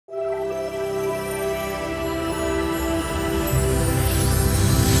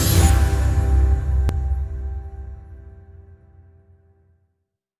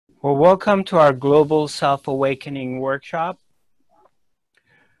Well, welcome to our Global Self-Awakening Workshop.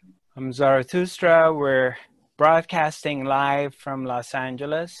 I'm Zarathustra. We're broadcasting live from Los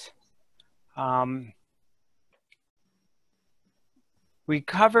Angeles. We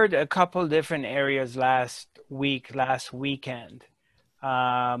covered a couple different areas last weekend.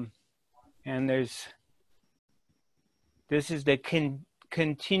 And this is the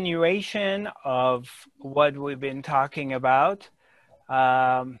continuation of what we've been talking about.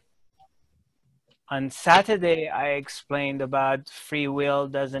 On Saturday, I explained about free will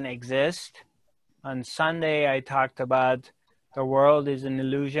doesn't exist. On Sunday, I talked about the world is an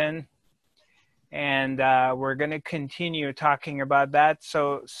illusion. And we're going to continue talking about that.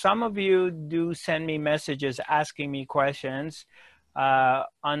 So some of you do send me messages asking me questions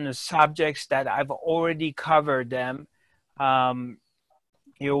on the subjects that I've already covered them.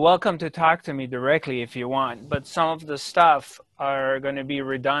 You're welcome to talk to me directly if you want, but some of the stuff are going to be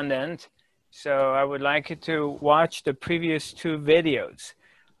redundant. So I would like you to watch the previous two videos.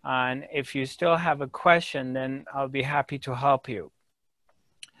 And if you still have a question, then I'll be happy to help you.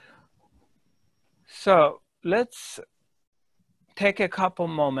 So let's take a couple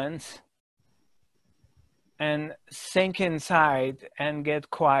moments and sink inside and get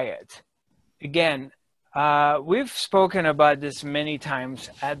quiet. Again, we've spoken about this many times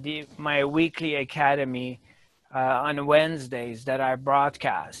at my weekly academy on Wednesdays that I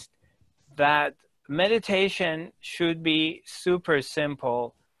broadcast, that meditation should be super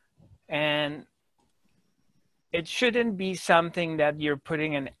simple and it shouldn't be something that you're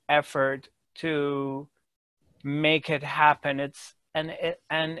putting an effort to make it happen. It's an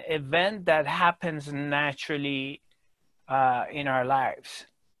event that happens naturally in our lives.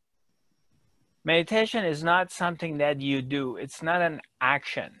 Meditation is not something that you do. It's not an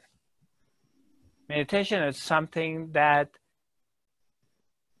action. Meditation is something that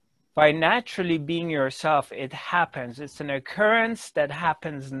by naturally being yourself, it happens. It's an occurrence that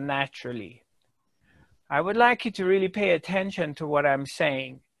happens naturally. I would like you to really pay attention to what I'm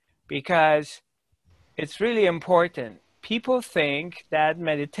saying because it's really important. People think that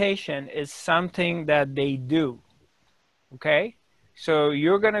meditation is something that they do, okay? So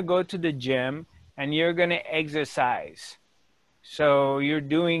you're going to go to the gym and you're going to exercise. So you're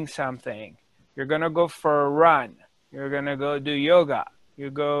doing something. You're going to go for a run. You're going to go do yoga. You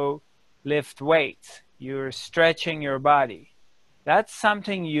go lift weights. You're stretching your body. That's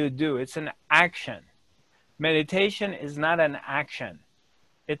something you do. It's an action. Meditation is not an action.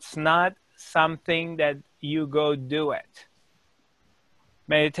 It's not something that you go do it.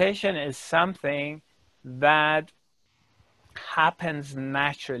 Meditation is something that happens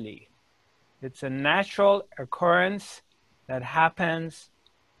naturally. It's a natural occurrence that happens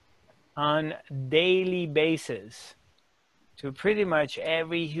on a daily basis to pretty much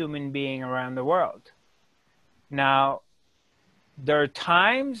every human being around the world. Now, there are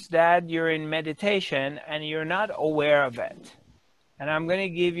times that you're in meditation and you're not aware of it. And I'm going to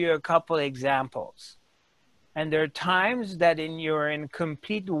give you a couple examples. And there are times that you're in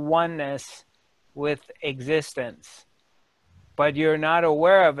complete oneness with existence, but you're not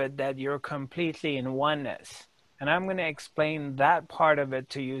aware of it, that you're completely in oneness. And I'm going to explain that part of it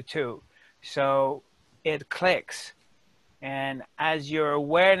to you too. So it clicks. And as your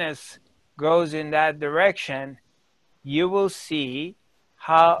awareness goes in that direction, you will see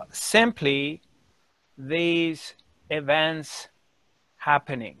how simply these events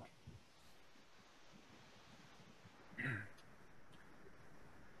happening.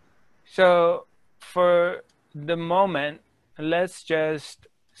 So for the moment, let's just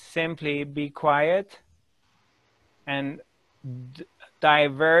simply be quiet and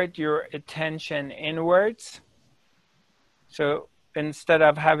divert your attention inwards. So instead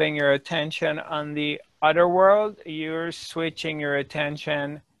of having your attention on the outer world, you're switching your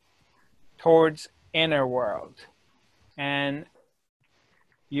attention towards inner world. And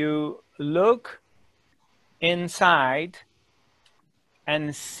you look inside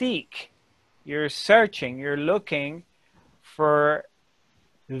and seek. You're searching, you're looking for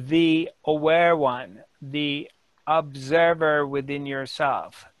the aware one, the observer within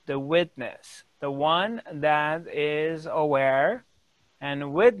yourself, the witness, the one that is aware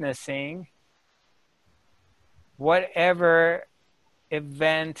and witnessing whatever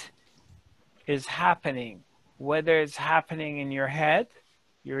event is happening, whether it's happening in your head,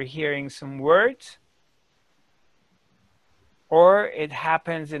 you're hearing some words, or it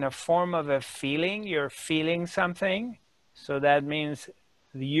happens in a form of a feeling, you're feeling something. So that means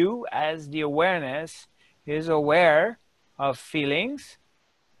you as the awareness is aware of feelings,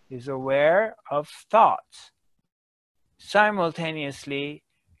 is aware of thoughts. Simultaneously,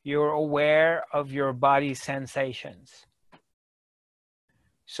 you're aware of your body sensations.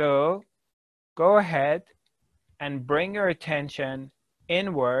 So go ahead and bring your attention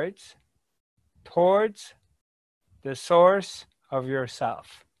inwards towards the source of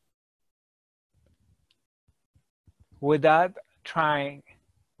yourself without trying,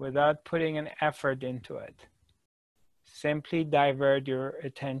 without putting an effort into it. Simply divert your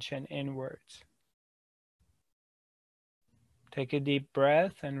attention inwards. Take a deep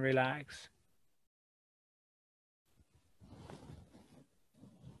breath and relax.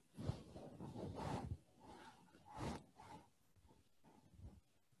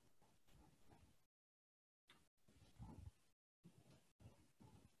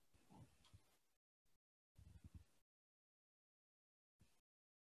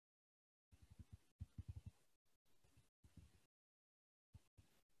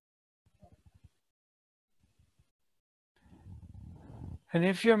 And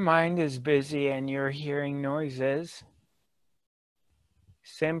if your mind is busy and you're hearing noises,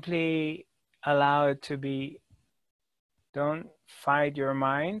 simply allow it to be. Don't fight your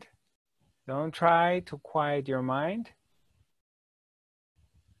mind. Don't try to quiet your mind.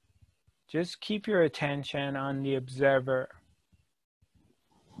 Just keep your attention on the observer.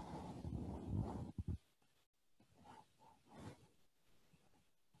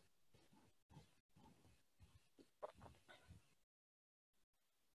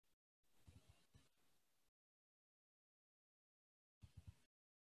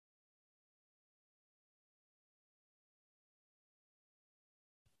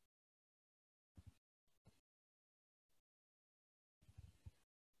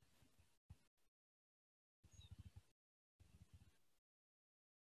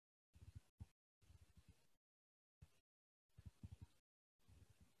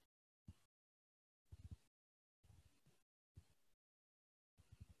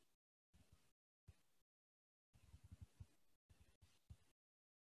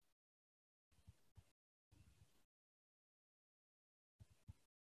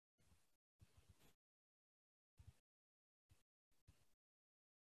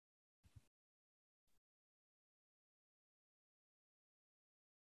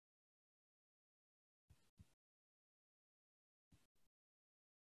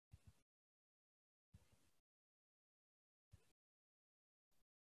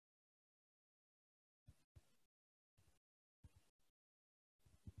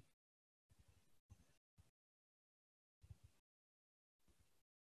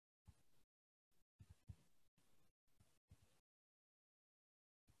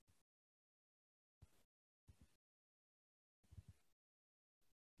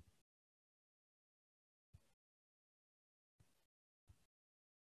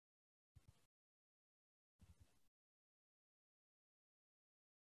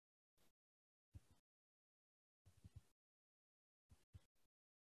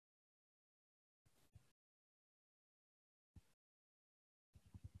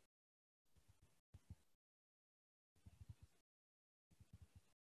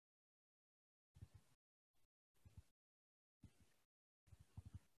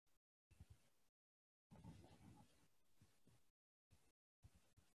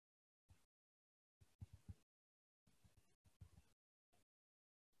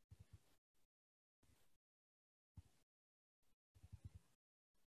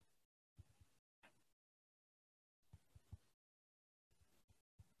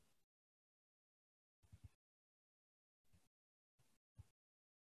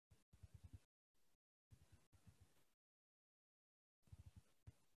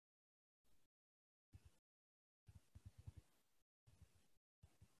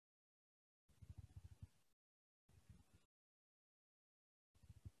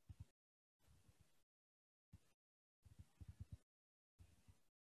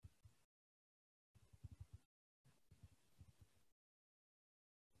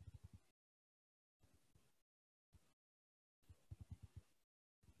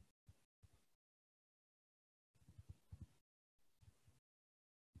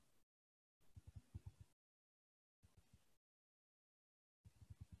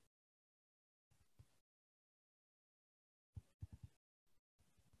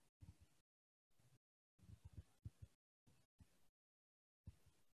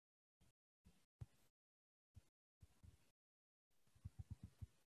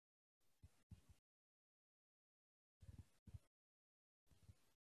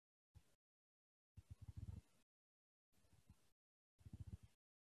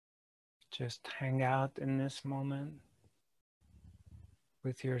 Just hang out in this moment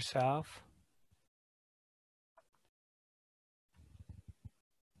with yourself.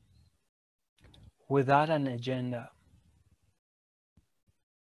 without an agenda.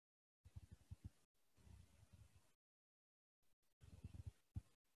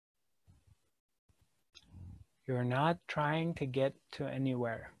 You're not trying to get to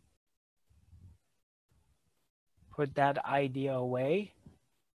anywhere. Put that idea away.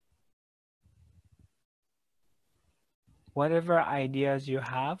 Whatever ideas you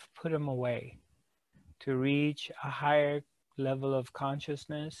have, put them away to reach a higher level of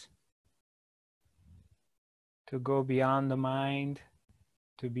consciousness, to go beyond the mind,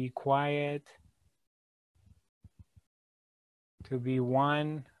 to be quiet, to be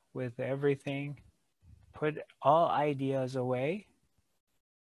one with everything. Put all ideas away.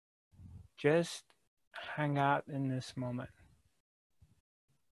 Just hang out in this moment.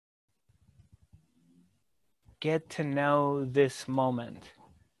 Get to know this moment.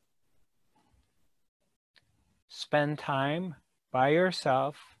 Spend time by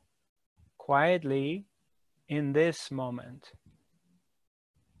yourself, quietly, in this moment,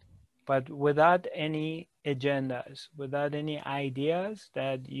 but without any agendas, without any ideas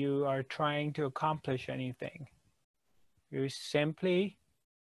that you are trying to accomplish anything. You're simply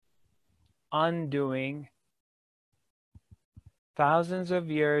undoing thousands of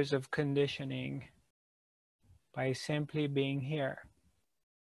years of conditioning by simply being here,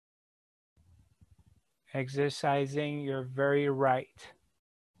 exercising your very right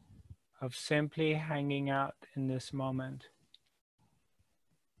of simply hanging out in this moment.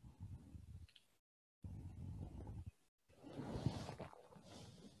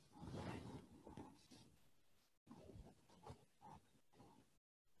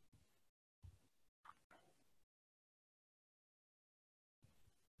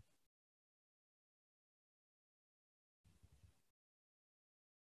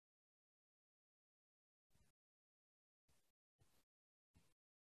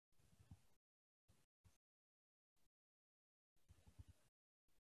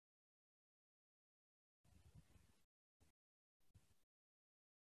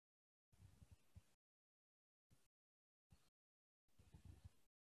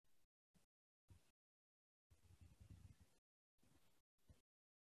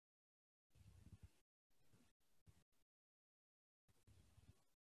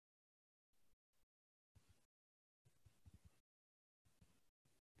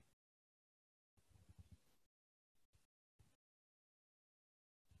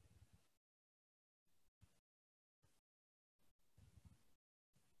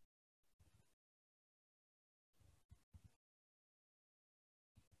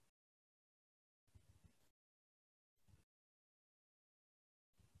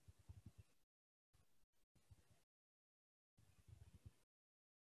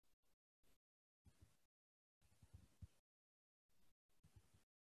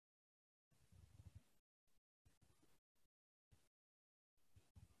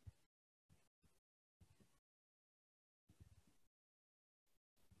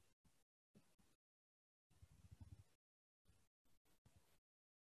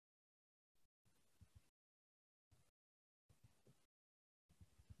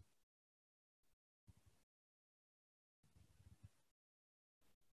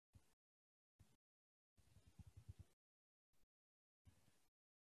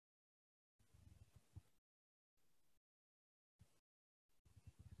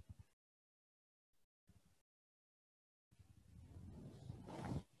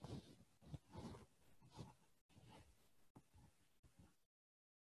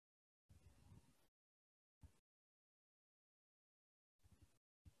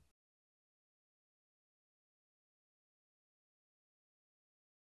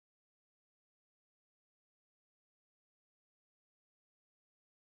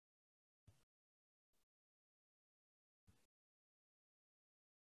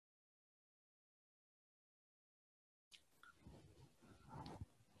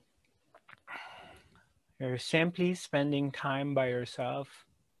 You're simply spending time by yourself,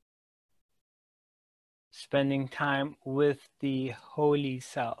 spending time with the Holy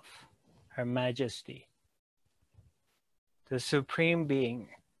Self, Her Majesty, the Supreme Being,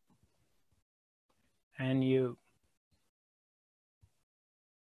 and you.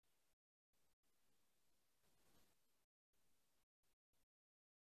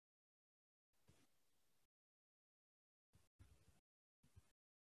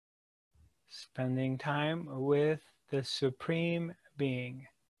 Spending time with the Supreme Being,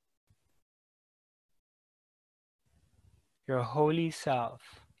 your Holy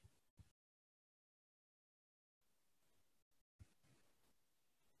Self.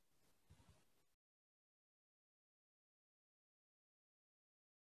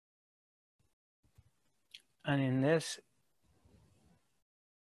 And in this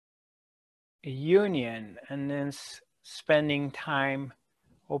union and this spending time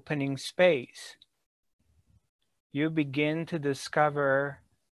opening space, you begin to discover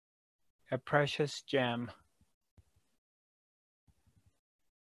a precious gem,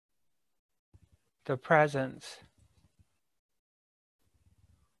 the presence,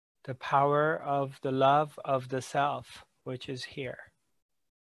 the power of the love of the self, which is here.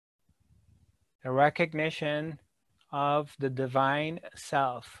 The recognition of the divine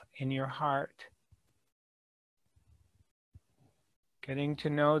self in your heart. Getting to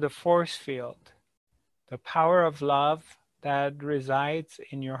know the force field, the power of love that resides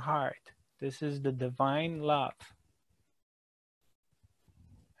in your heart. This is the divine love.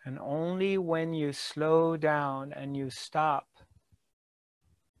 And only when you slow down and you stop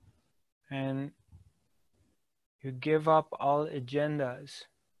and you give up all agendas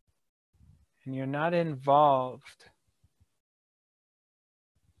and you're not involved,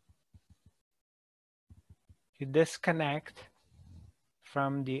 you disconnect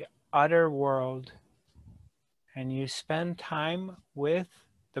from the other world and you spend time with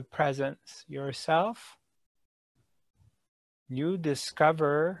the presence yourself, you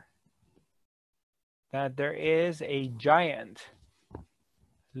discover that there is a giant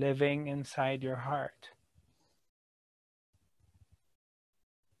living inside your heart.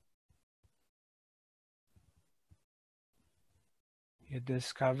 You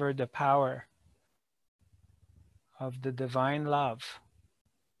discover the power of the divine love.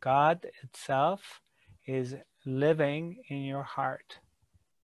 God itself is living in your heart.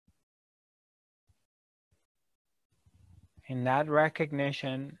 In that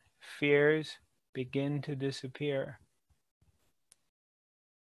recognition, fears begin to disappear.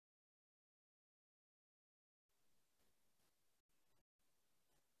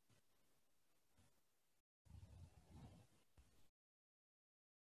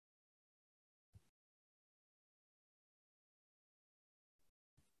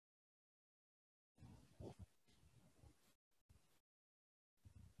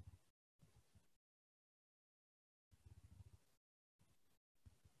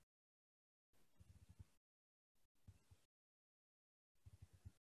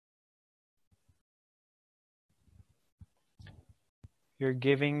 You're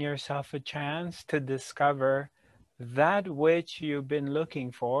giving yourself a chance to discover that which you've been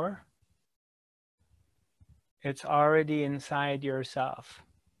looking for. It's already inside yourself.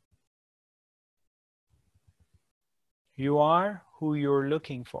 You are who you're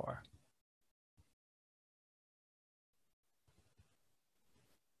looking for.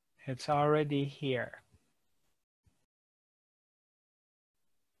 It's already here.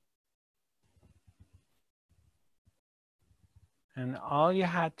 And all you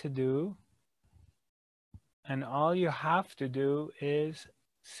had to do, and all you have to do is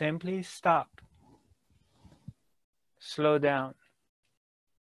simply stop. Slow down.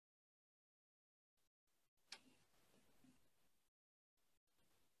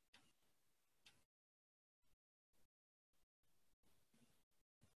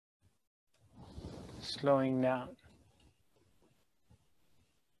 Slowing down.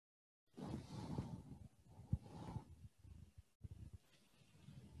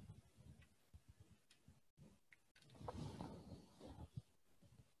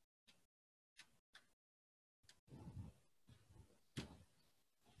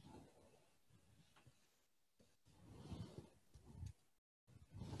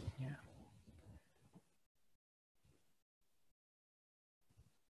 Yeah.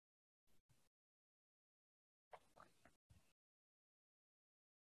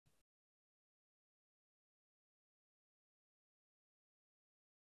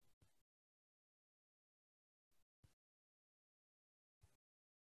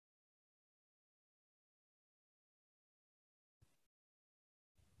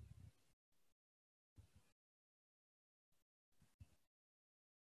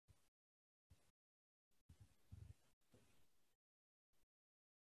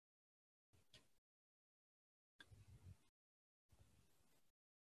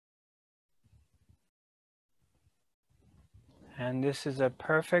 And this is a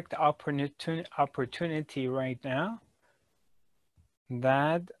perfect opportunity right now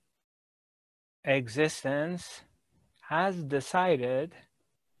that existence has decided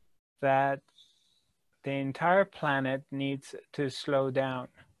that the entire planet needs to slow down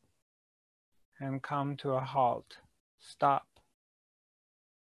and come to a halt. Stop.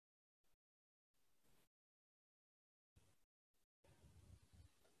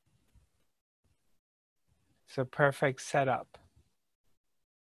 It's a perfect setup.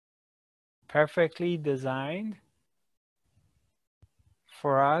 perfectly designed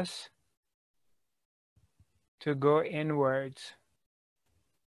for us to go inwards,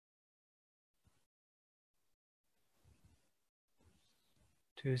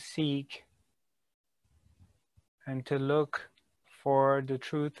 to seek and to look for the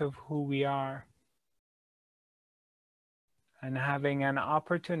truth of who we are, and having an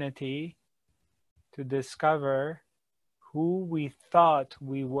opportunity to discover who we thought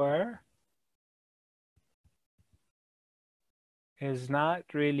we were is not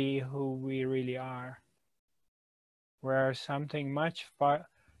really who we really are. We're something much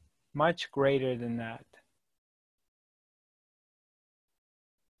greater than that.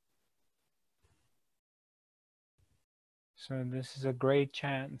 So this is a great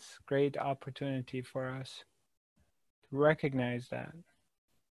chance, great opportunity for us to recognize that.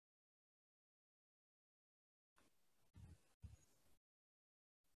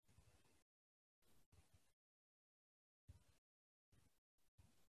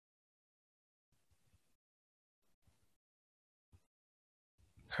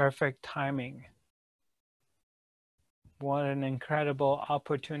 Perfect timing. What an incredible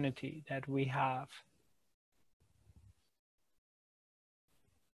opportunity that we have.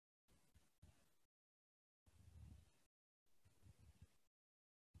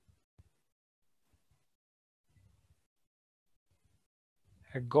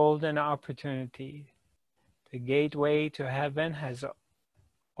 A golden opportunity. The gateway to heaven has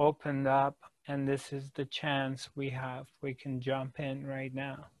opened up, and this is the chance we have. We can jump in right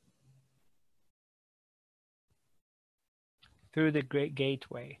now through the great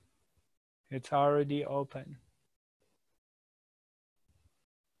gateway. It's already open.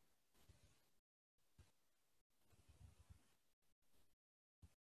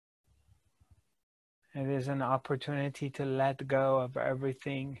 It is an opportunity to let go of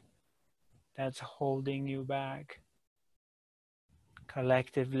everything that's holding you back.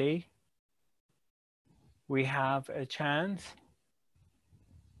 Collectively, we have a chance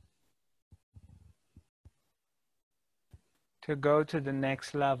to go to the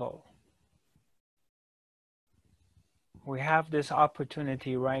next level. We have this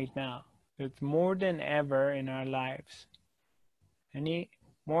opportunity right now. It's more than ever in our lives.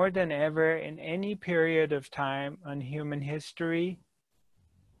 More than ever in any period of time on human history,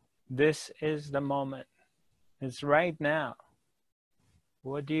 this is the moment. It's right now.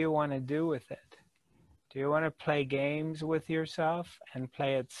 What do you want to do with it? Do you want to play games with yourself and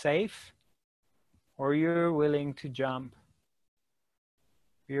play it safe? Or you're willing to jump?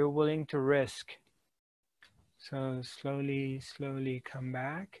 You're willing to risk? So slowly come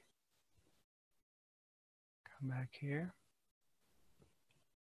back. Come back here.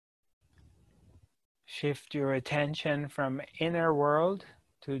 Shift your attention from inner world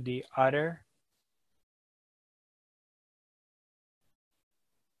to the outer.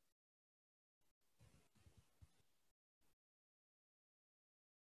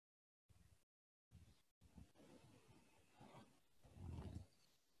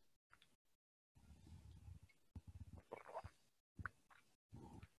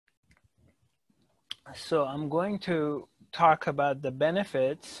 So I'm going to talk about the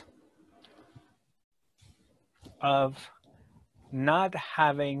benefits of not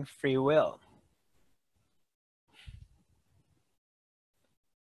having free will.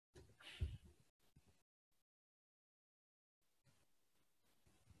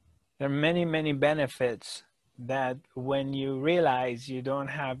 There are many benefits that when you realize you don't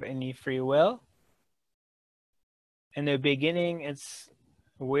have any free will. In the beginning, it's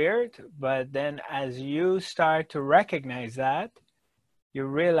weird, but then as you start to recognize that, you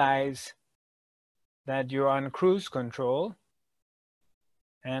realize that you're on cruise control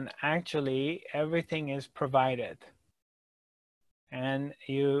and actually everything is provided and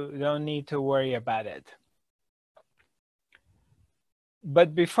you don't need to worry about it.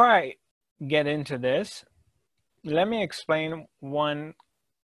 But before I get into this, let me explain one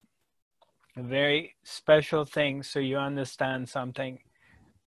very special thing so you understand something.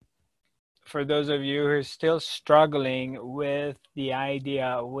 For those of you who are still struggling with the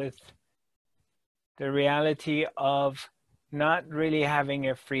idea, with the reality of not really having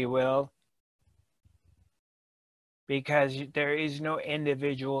a free will, because there is no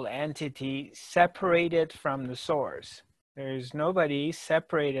individual entity separated from the source. There is nobody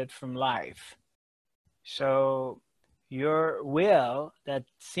separated from life. So your will that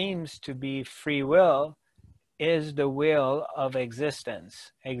seems to be free will is the will of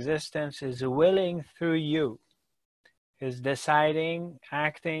existence. Existence is willing through you, is deciding,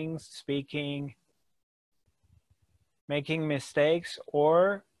 acting, speaking, making mistakes,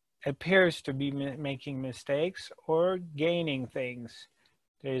 or appears to be making mistakes or gaining things.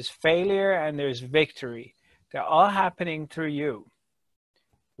 There's failure and there's victory. They're all happening through you.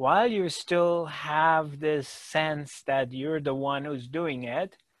 While you still have this sense that you're the one who's doing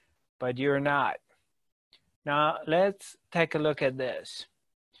it, but you're not. Now, let's take a look at this.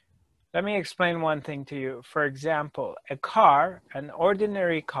 Let me explain one thing to you. For example, a car, an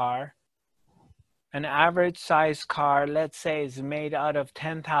ordinary car, an average size car, let's say, is made out of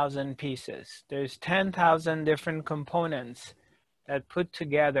 10,000 pieces. There's 10,000 different components that put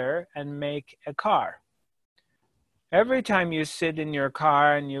together and make a car. Every time you sit in your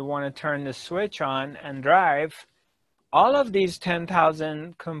car and you want to turn the switch on and drive, all of these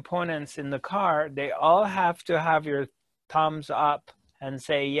 10,000 components in the car, they all have to have your thumbs up and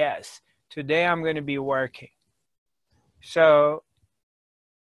say, yes, today I'm going to be working. So,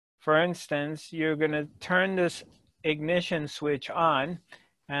 for instance, you're going to turn this ignition switch on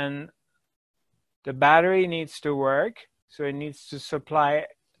and the battery needs to work. So it needs to supply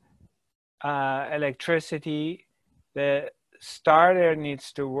electricity. The starter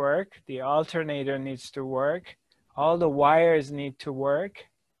needs to work. The alternator needs to work. All the wires need to work.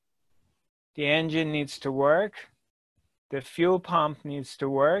 The engine needs to work. The fuel pump needs to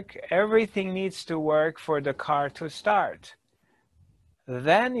work. Everything needs to work for the car to start.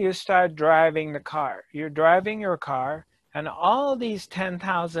 Then you start driving the car. You're driving your car, and all these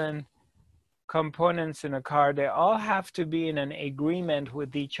 10,000 components in a car, they all have to be in an agreement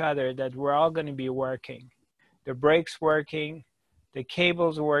with each other that we're all going to be working. The brakes working, the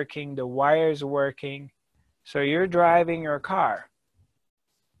cables working, the wires working. So you're driving your car.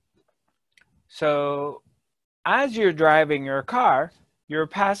 So as you're driving your car, you're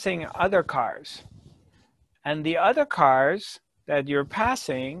passing other cars. And the other cars that you're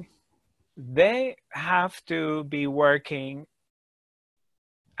passing, they have to be working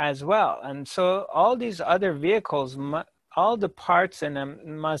as well. And so all these other vehicles, all the parts in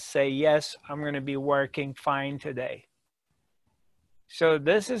them must say, yes, I'm going to be working fine today. So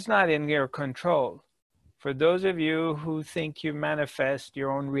this is not in your control. For those of you who think you manifest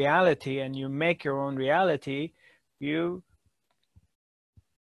your own reality and you make your own reality,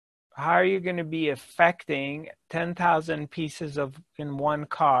 how are you going to be affecting 10,000 pieces in one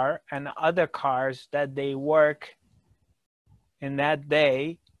car and other cars that they work in that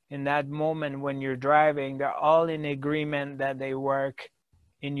day, in that moment when you're driving? They're all in agreement that they work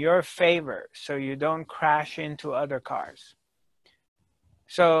in your favor so you don't crash into other cars.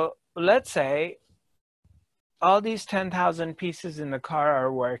 So let's say all these 10,000 pieces in the car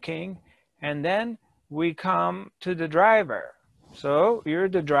are working, and then we come to the driver. So you're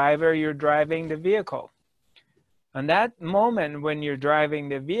the driver, you're driving the vehicle. And that moment when you're driving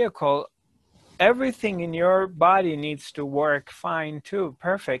the vehicle, everything in your body needs to work fine too,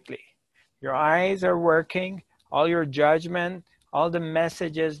 perfectly. Your eyes are working, all your judgment, all the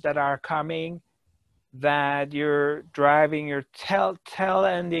messages that are coming, that you're driving, you're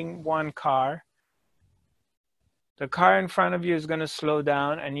tail-ending one car. The car in front of you is going to slow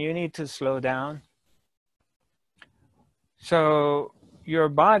down and you need to slow down. So your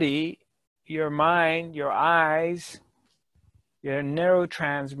body, your mind, your eyes, your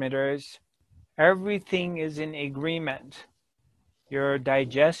neurotransmitters, everything is in agreement. Your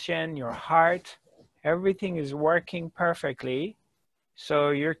digestion, your heart, everything is working perfectly.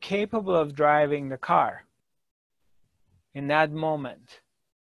 So you're capable of driving the car in that moment.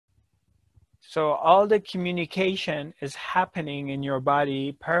 So all the communication is happening in your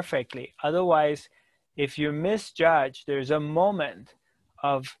body perfectly. Otherwise, if you misjudge, there's a moment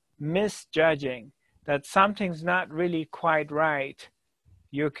of misjudging that something's not really quite right,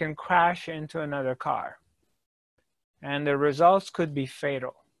 you can crash into another car. And the results could be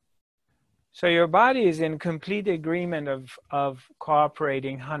fatal. So your body is in complete agreement of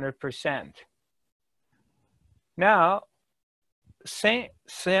cooperating 100%. Now,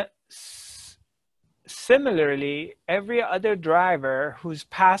 similarly, every other driver who's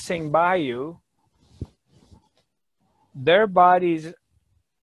passing by you, their bodies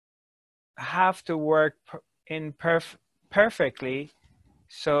have to work perfectly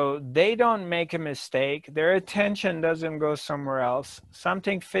so they don't make a mistake, their attention doesn't go somewhere else,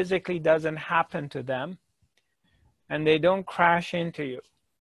 something physically doesn't happen to them, and they don't crash into you.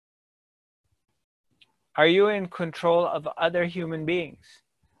 Are you in control of other human beings?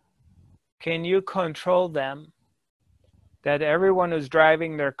 Can you control them? That everyone who's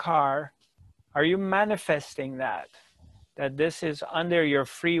driving their car, are you manifesting that? That this is under your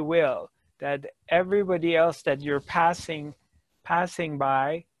free will, that everybody else that you're passing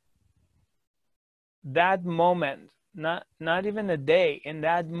by, that moment not even a day, in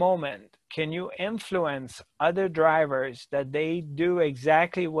that moment, can you influence other drivers that they do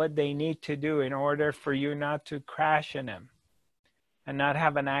exactly what they need to do in order for you not to crash in them and not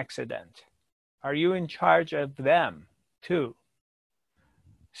have an accident? Are you in charge of them too?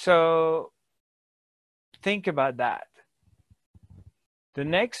 So think about that. The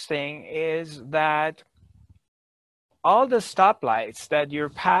next thing is that all the stoplights that you're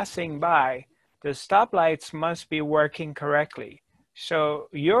passing by, the stoplights must be working correctly. So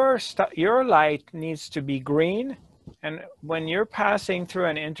your light needs to be green, and when you're passing through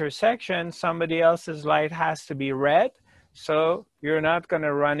an intersection, somebody else's light has to be red, so you're not going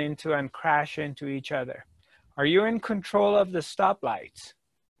to run into and crash into each other. Are you in control of the stoplights?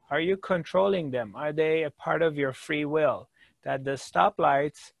 Are you controlling them? Are they a part of your free will? That the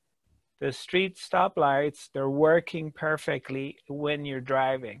stoplights, the street stoplights, they're working perfectly when you're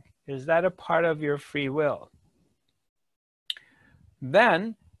driving. Is that a part of your free will?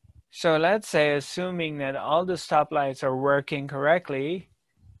 Then, so let's say, assuming that all the stoplights are working correctly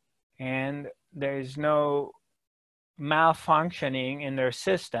and there's no malfunctioning in their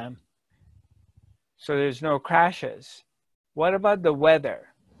system, so there's no crashes. What about the weather?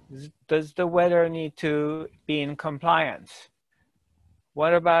 Does the weather need to be in compliance?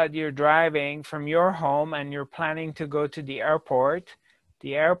 What about you're driving from your home and you're planning to go to the airport?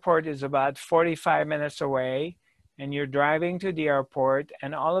 The airport is about 45 minutes away, and you're driving to the airport,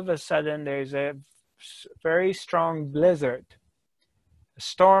 and all of a sudden there's a very strong blizzard. A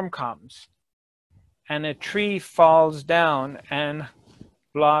storm comes, and a tree falls down and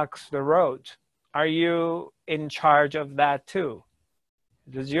blocks the road. Are you in charge of that too?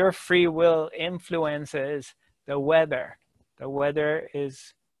 Does your free will influences the weather? The weather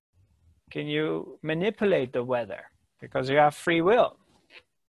is, can you manipulate the weather? Because you have free will.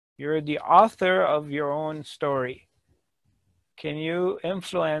 You're the author of your own story. Can you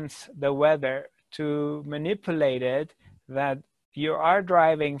influence the weather to manipulate it, that you are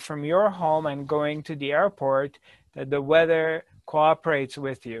driving from your home and going to the airport, that the weather cooperates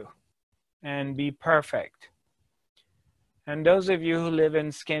with you and be perfect? And those of you who live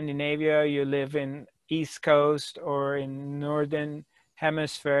in Scandinavia, you live in East Coast or in Northern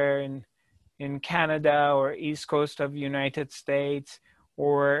Hemisphere, in Canada or East Coast of United States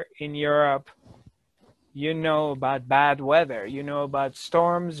or in Europe, you know about bad weather. You know about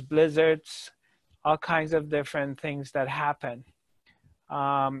storms, blizzards, all kinds of different things that happen.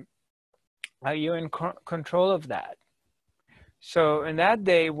 Are you in control of that? So in that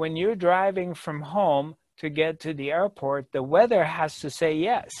day, when you're driving from home to get to the airport, the weather has to say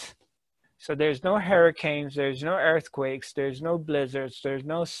yes. So there's no hurricanes, there's no earthquakes, there's no blizzards, there's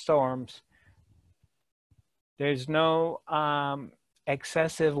no storms, there's no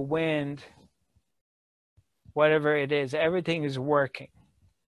excessive wind, whatever it is, everything is working.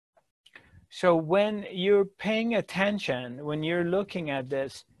 So when you're paying attention, when you're looking at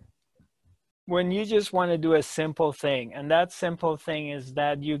this, when you just want to do a simple thing, and that simple thing is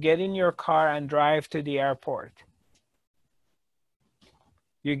that you get in your car and drive to the airport.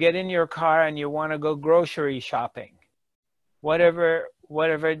 You get in your car and you want to go grocery shopping. Whatever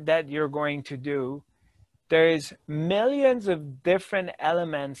that you're going to do, there's millions of different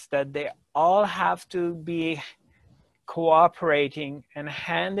elements that they all have to be cooperating and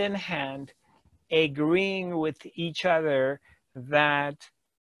hand in hand, agreeing with each other that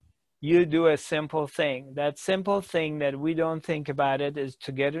you do a simple thing. That simple thing that we don't think about it is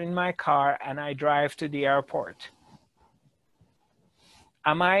to get in my car and I drive to the airport.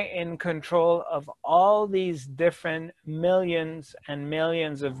 Am I in control of all these different millions and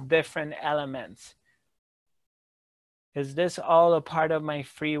millions of different elements? Is this all a part of my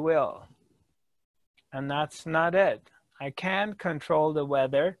free will? And that's not it. I can't control the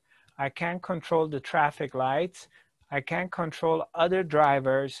weather. I can't control the traffic lights. I can't control other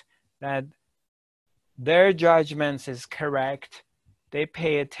drivers, that their judgments is correct. They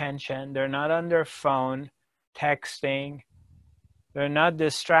pay attention. They're not on their phone texting. They're not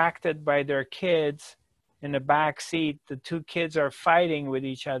distracted by their kids in the back seat. The two kids are fighting with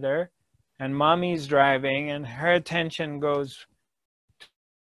each other, and mommy's driving, and her attention goes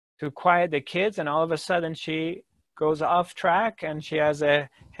to quiet the kids, and all of a sudden she goes off track and she has a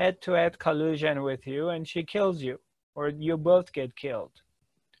head-to-head collision with you and she kills you, or you both get killed.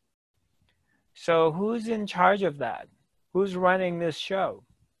 So who's in charge of that? Who's running this show?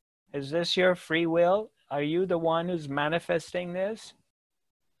 Is this your free will? Are you the one who's manifesting this?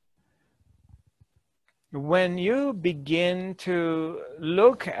 When you begin to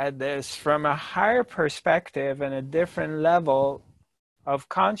look at this from a higher perspective and a different level of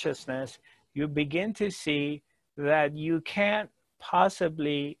consciousness, you begin to see that you can't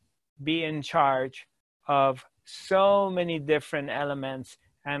possibly be in charge of so many different elements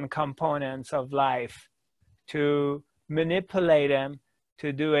and components of life, to manipulate them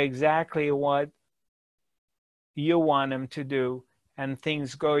to do exactly what you want them to do, and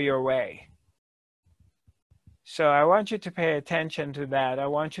things go your way. So I want you to pay attention to that. I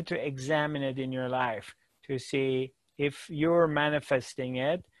want you to examine it in your life to see if you're manifesting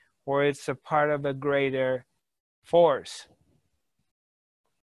it or it's a part of a greater force.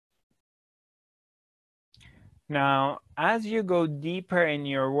 Now, as you go deeper in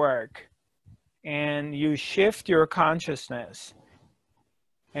your work and you shift your consciousness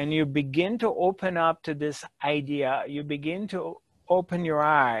and you begin to open up to this idea, you begin to open your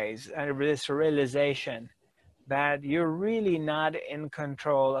eyes and this realization that you're really not in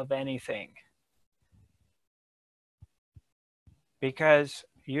control of anything, because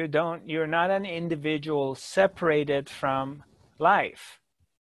you're not an individual separated from life.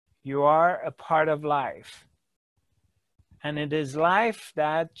 You are a part of life, and it is life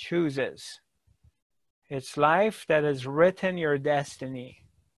that chooses. It's life that has written your destiny.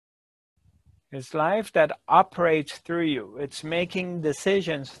 It's life that operates through you. It's making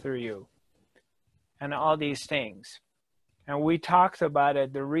decisions through you and all these things. And we talked about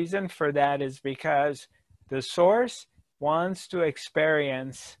it. The reason for that is because the source wants to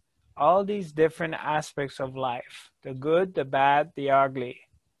experience all these different aspects of life, the good, the bad, the ugly,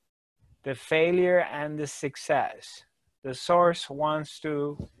 the failure and the success. The source wants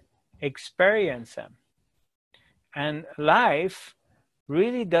to experience them. And life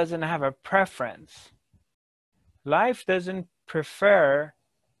really doesn't have a preference. Life doesn't prefer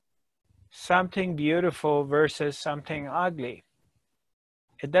something beautiful versus something ugly.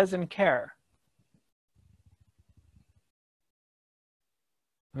 It doesn't care.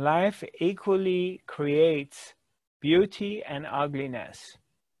 Life equally creates beauty and ugliness.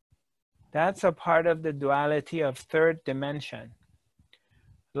 That's a part of the duality of third dimension.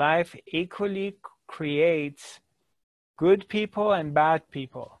 Life equally creates good people and bad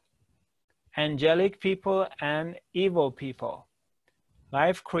people, angelic people and evil people.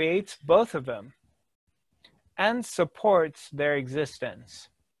 Life creates both of them and supports their existence.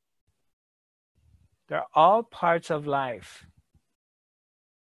 They're all parts of life.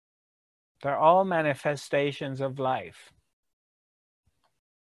 They're all manifestations of life.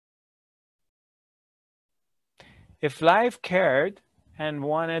 If life cared and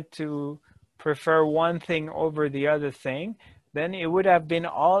wanted to prefer one thing over the other thing, then it would have been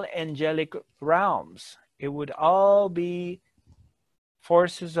all angelic realms. It would all be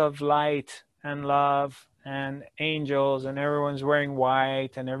forces of light and love and angels, and everyone's wearing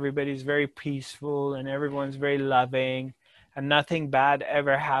white and everybody's very peaceful and everyone's very loving and nothing bad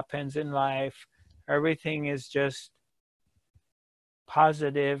ever happens in life. Everything is just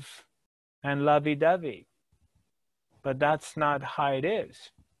positive and lovey-dovey. But that's not how it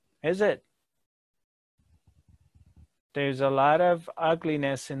is it? There's a lot of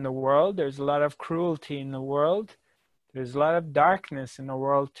ugliness in the world. There's a lot of cruelty in the world. There's a lot of darkness in the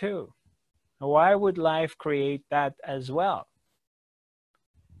world too. Why would life create that as well?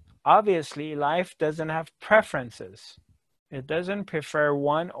 Obviously, life doesn't have preferences. It doesn't prefer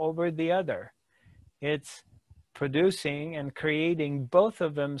one over the other. It's producing and creating both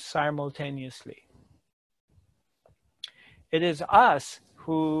of them simultaneously. It is us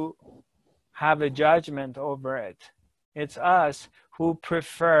who have a judgment over it. It's us who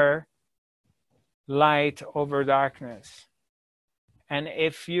prefer light over darkness. And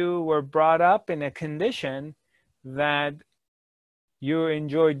if you were brought up in a condition that you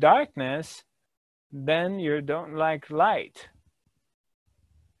enjoy darkness, then you don't like light.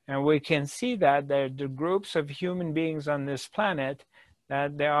 And we can see that there are the groups of human beings on this planet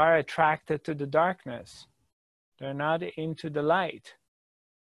that they are attracted to the darkness. They're not into the light.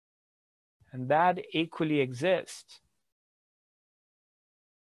 And that equally exists.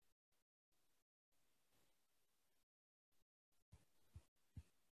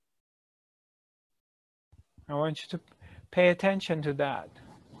 I want you to pay attention to that.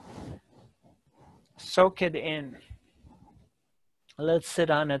 Soak it in. Let's sit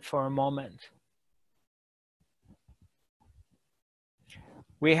on it for a moment.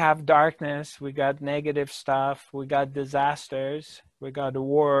 We have darkness, we got negative stuff, we got disasters, we got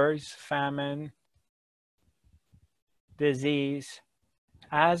wars, famine, disease,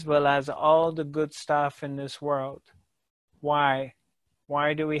 as well as all the good stuff in this world. Why?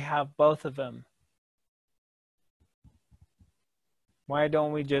 Why do we have both of them? Why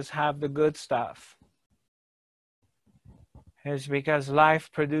don't we just have the good stuff? It's because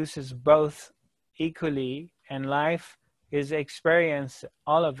life produces both equally and life is experienced,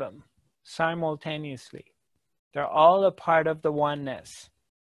 all of them, simultaneously. They're all a part of the oneness.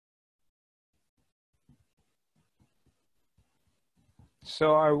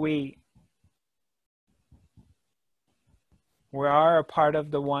 So are we. We are a part of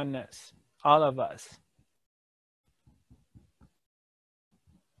the oneness, all of us.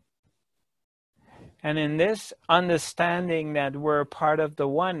 And in this understanding that we're a part of the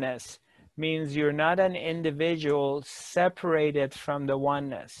oneness means you're not an individual separated from the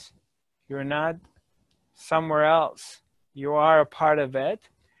oneness. You're not somewhere else. You are a part of it.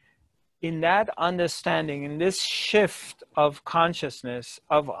 In that understanding, in this shift of consciousness,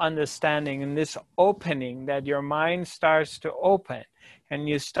 of understanding, in this opening that your mind starts to open and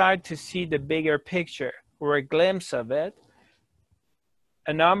you start to see the bigger picture or a glimpse of it,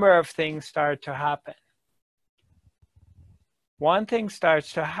 a number of things start to happen. One thing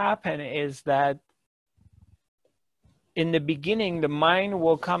starts to happen is that in the beginning, the mind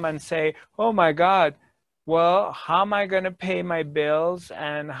will come and say, oh my God, well, how am I going to pay my bills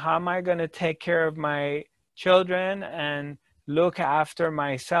and how am I going to take care of my children and look after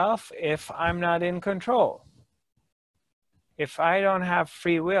myself if I'm not in control? If I don't have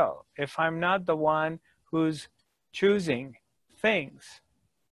free will, if I'm not the one who's choosing things.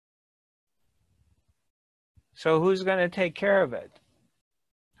 So who's going to take care of it?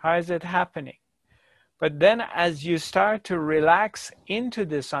 How is it happening? But then as you start to relax into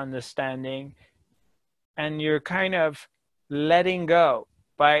this understanding and you're kind of letting go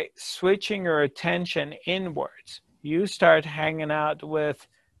by switching your attention inwards, you start hanging out with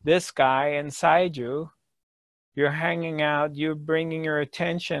this guy inside you. You're hanging out, you're bringing your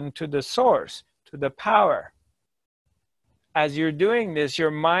attention to the source, to the power. As you're doing this, your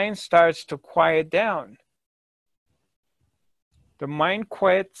mind starts to quiet down. The mind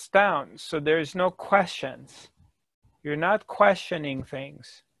quiets down, so there's no questions. You're not questioning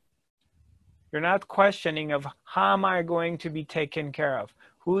things. You're not questioning of how am I going to be taken care of?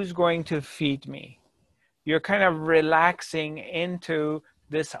 Who's going to feed me? You're kind of relaxing into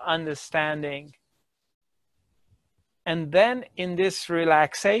this understanding. And then in this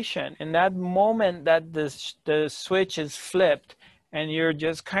relaxation, in that moment that the switch is flipped and you're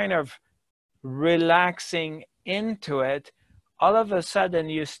just kind of relaxing into it, all of a sudden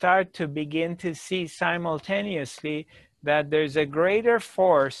you start to begin to see simultaneously that there's a greater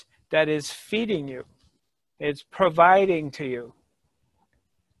force that is feeding you. It's providing to you.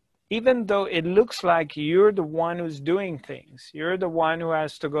 Even though it looks like you're the one who's doing things, you're the one who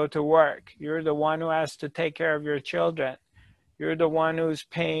has to go to work, you're the one who has to take care of your children, you're the one who's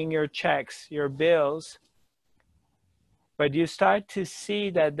paying your checks, your bills, but you start to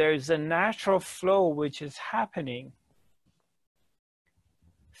see that there's a natural flow which is happening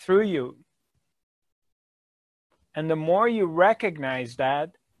through you. And the more you recognize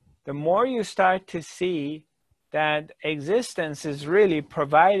that, the more you start to see that existence is really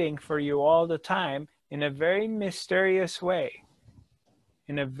providing for you all the time in a very mysterious way.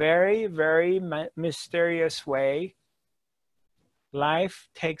 In a very, very mysterious way, life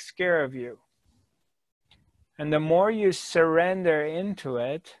takes care of you. And the more you surrender into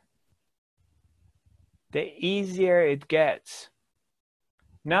it, the easier it gets.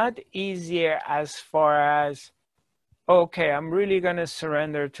 Not easier as far as, okay, I'm really going to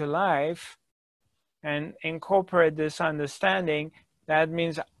surrender to life and incorporate this understanding. That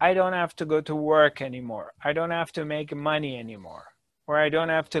means I don't have to go to work anymore. I don't have to make money anymore. Or I don't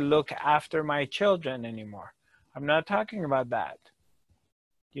have to look after my children anymore. I'm not talking about that.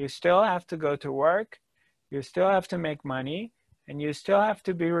 You still have to go to work. You still have to make money. And you still have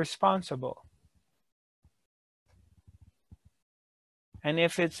to be responsible. And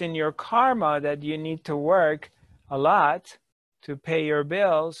if it's in your karma that you need to work a lot to pay your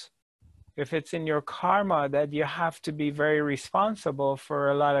bills, if it's in your karma that you have to be very responsible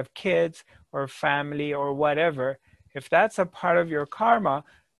for a lot of kids or family or whatever, if that's a part of your karma,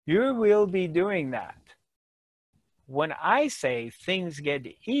 you will be doing that. When I say things get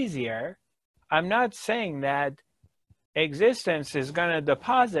easier, I'm not saying that existence is going to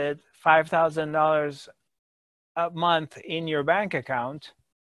deposit $5,000 a month in your bank account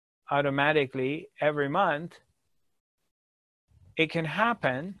automatically every month. It can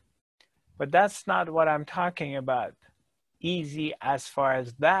happen, but that's not what I'm talking about. Easy as far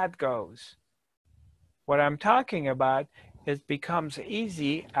as that goes. What I'm talking about is becomes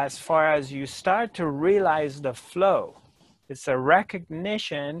easy as far as you start to realize the flow. It's a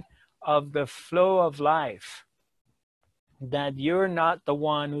recognition of the flow of life. That you're not the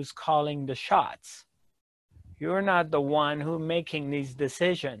one who's calling the shots. You're not the one who's making these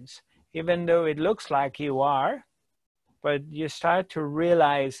decisions. even though it looks like you are, but you start to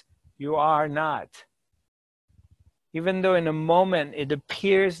realize you are not. Even though in a moment it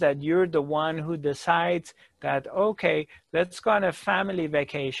appears that you're the one who decides that, okay, let's go on a family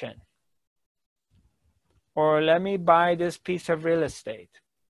vacation. Or let me buy this piece of real estate.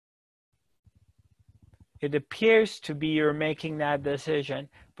 It appears to be you're making that decision,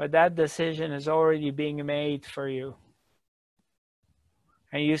 but that decision is already being made for you.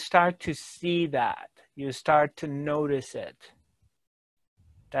 And you start to see that. You start to notice it.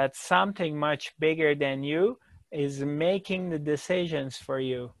 That something much bigger than you is making the decisions for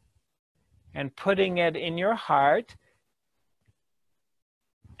you and putting it in your heart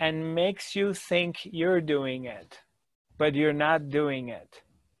and makes you think you're doing it, but you're not doing it.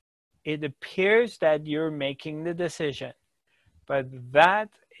 It appears that you're making the decision, but that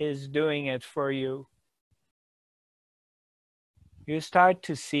is doing it for you. You start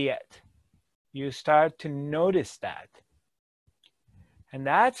to see it. You start to notice that. And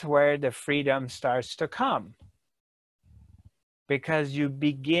that's where the freedom starts to come. Because you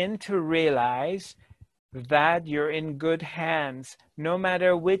begin to realize that you're in good hands no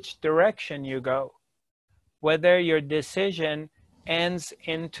matter which direction you go. Whether your decision ends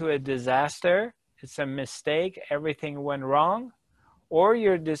into a disaster, it's a mistake, everything went wrong, or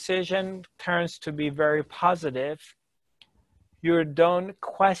your decision turns to be very positive, you don't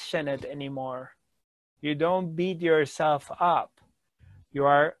question it anymore. You don't beat yourself up. You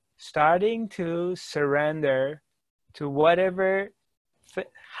are starting to surrender to whatever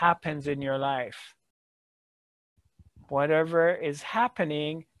happens in your life. Whatever is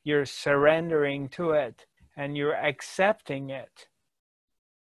happening, you're surrendering to it and you're accepting it.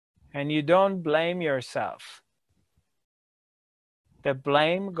 And you don't blame yourself. The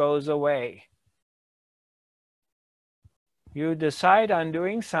blame goes away. You decide on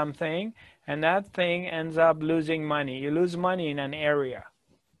doing something and that thing ends up losing money. You lose money in an area.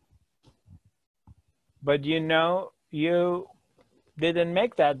 But you know, you didn't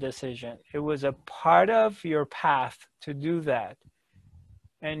make that decision. It was a part of your path to do that.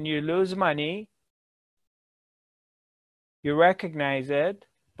 And you lose money. You recognize it,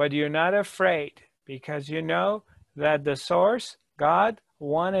 but you're not afraid because you know that the source, God,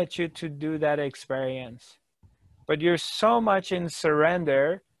 wanted you to do that experience. But you're so much in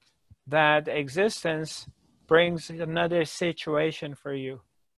surrender that existence brings another situation for you.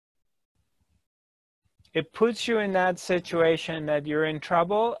 It puts you in that situation that you're in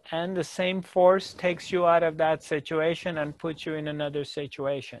trouble, and the same force takes you out of that situation and puts you in another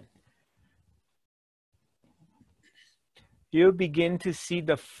situation. You begin to see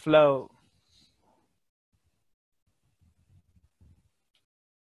the flow.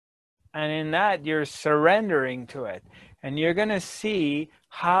 And in that, you're surrendering to it. And you're going to see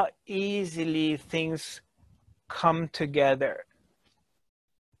how easily things come together.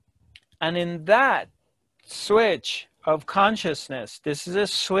 And in that switch of consciousness, this is a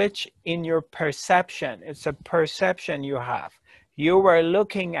switch in your perception. It's a perception you have. You were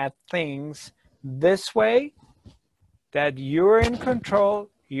looking at things this way, that you're in control,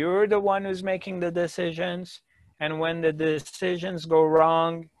 you're the one who's making the decisions, and when the decisions go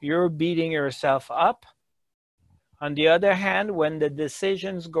wrong, you're beating yourself up. On the other hand, when the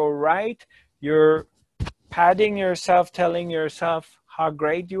decisions go right, you're patting yourself, telling yourself how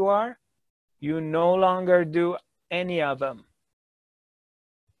great you are. You no longer do any of them.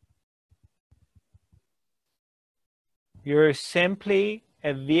 You're simply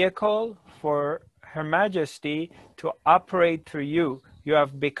a vehicle for Her Majesty to operate through you. You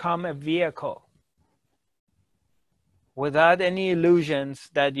have become a vehicle without any illusions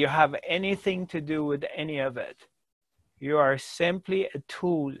that you have anything to do with any of it. You are simply a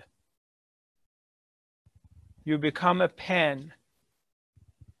tool. You become a pen.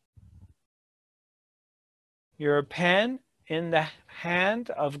 You're a pen in the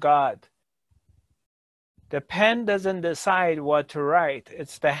hand of God. The pen doesn't decide what to write.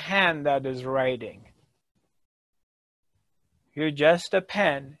 It's the hand that is writing. You're just a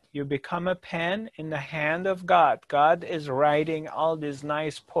pen. You become a pen in the hand of God. God is writing all this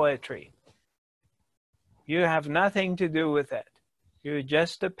nice poetry. You have nothing to do with it. You're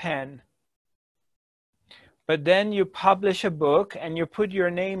just a pen. But then you publish a book and you put your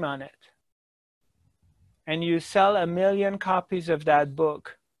name on it. And you sell 1 million copies of that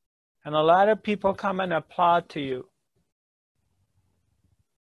book. And a lot of people come and applaud to you.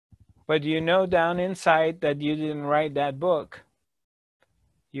 But you know down inside that you didn't write that book.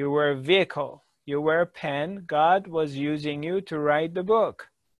 You were a vehicle. You were a pen. God was using you to write the book.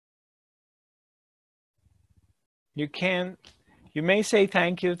 You You may say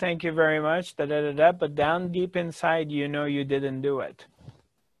thank you very much, but down deep inside, you know you didn't do it.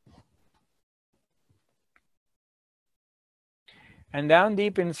 And down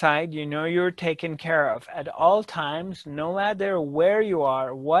deep inside, you know you're taken care of at all times, no matter where you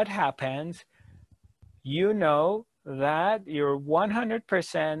are, what happens, you know that you're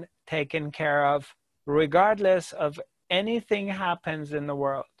 100% taken care of, regardless of anything happens in the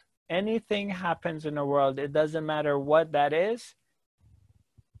world. Anything happens in the world, it doesn't matter what that is,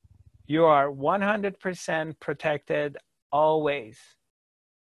 you are 100% protected always.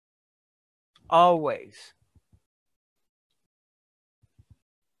 Always.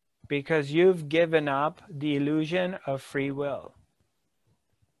 Because you've given up the illusion of free will.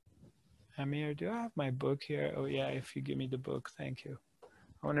 Amir, do I have my book here? Oh yeah, if you give me the book, thank you.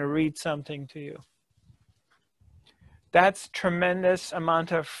 I want to read something to you. That's tremendous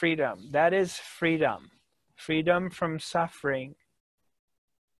amount of freedom. That is freedom. Freedom from suffering.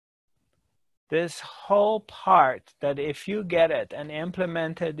 This whole part that if you get it and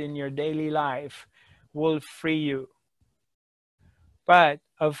implement it in your daily life will free you. But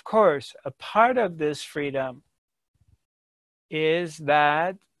of course, a part of this freedom is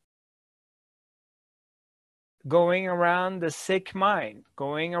that going around the sick mind,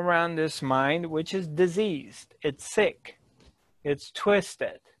 going around this mind which is diseased, it's sick, it's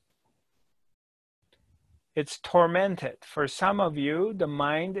twisted, it's tormented. For some of you, the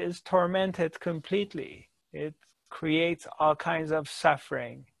mind is tormented completely. It creates all kinds of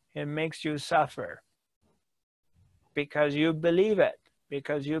suffering. It makes you suffer because you believe it,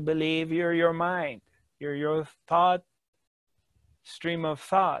 because you believe you're your mind, you're your thought, stream of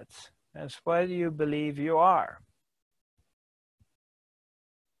thoughts. That's what you believe you are.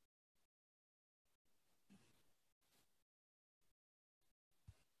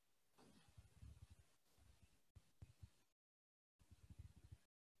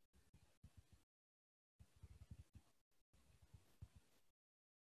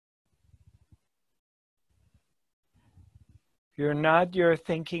 You're not your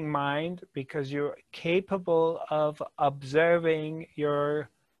thinking mind because you're capable of observing your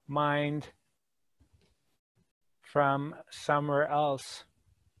mind from somewhere else.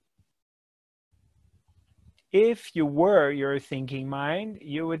 If you were your thinking mind,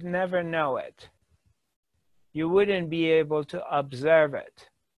 you would never know it. You wouldn't be able to observe it.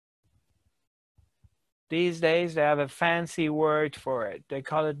 These days, they have a fancy word for it. They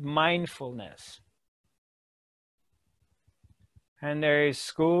call it mindfulness. And there is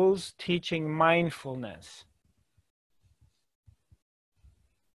schools teaching mindfulness.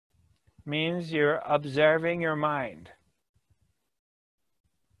 Means you're observing your mind.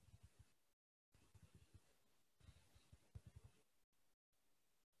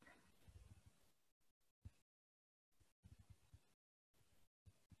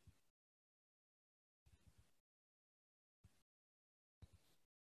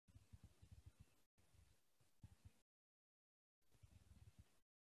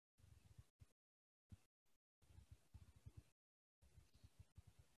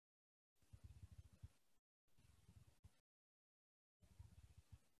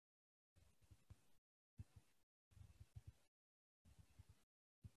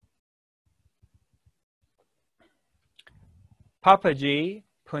 Papaji,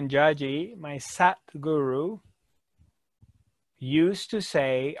 Punjaji, my Sat Guru, used to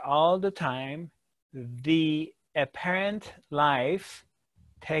say all the time, the apparent life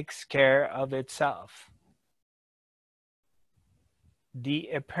takes care of itself. The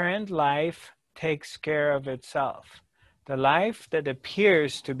apparent life takes care of itself. The life that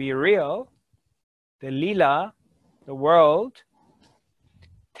appears to be real, the lila, the world,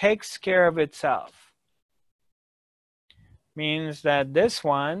 takes care of itself. Means that this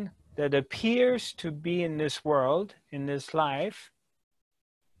one that appears to be in this world, in this life,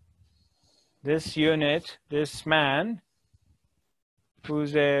 this unit, this man, who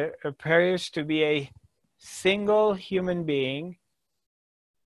appears to be a single human being,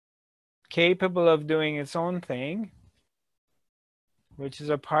 capable of doing its own thing, which is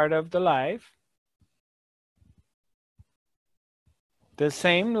a part of the life, the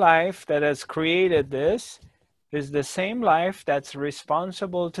same life that has created this is the same life that's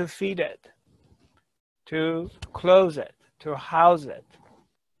responsible to feed it, to close it, to house it.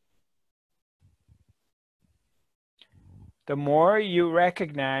 The more you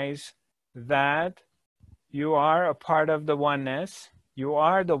recognize that you are a part of the oneness, you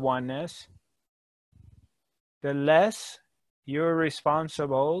are the oneness, the less you're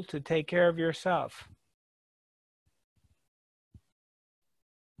responsible to take care of yourself.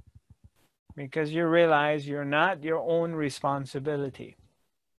 because you realize you're not your own responsibility.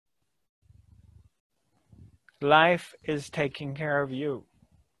 Life is taking care of you,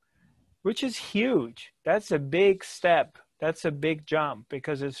 which is huge. That's a big step. That's a big jump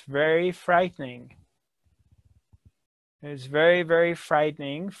because it's very frightening. It's very, very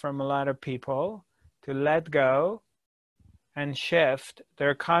frightening from a lot of people to let go and shift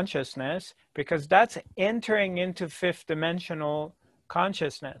their consciousness, because that's entering into fifth dimensional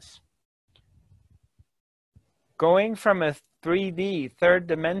consciousness. Going from a 3D, third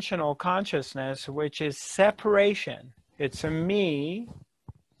dimensional consciousness, which is separation. It's a me,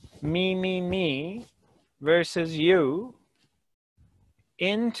 me, versus you,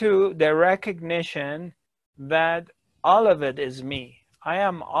 into the recognition that all of it is me. I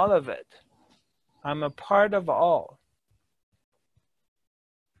am all of it. I'm a part of all.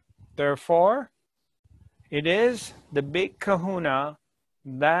 Therefore, it is the big kahuna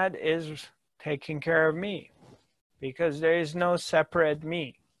that is taking care of me, because there is no separate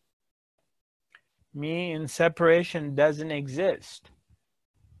me. Me in separation doesn't exist.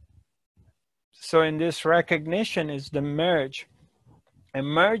 So in this recognition is the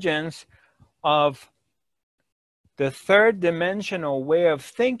emergence of the third dimensional way of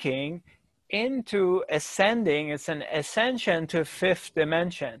thinking into ascending. It's an ascension to fifth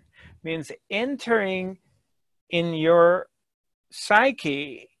dimension. Means entering in your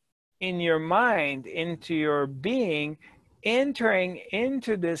psyche, in your mind, into your being, entering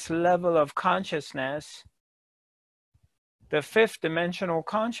into this level of consciousness, the fifth dimensional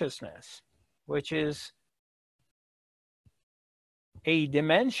consciousness, which is a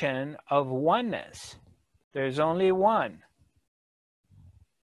dimension of oneness. There's only one.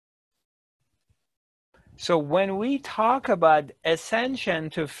 So when we talk about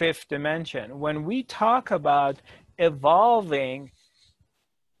ascension to fifth dimension, when we talk about evolving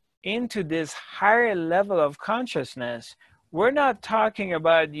into this higher level of consciousness, we're not talking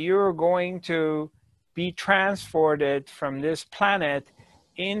about you're going to be transported from this planet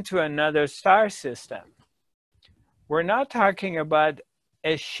into another star system. We're not talking about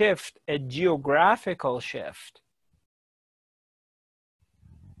a shift, a geographical shift,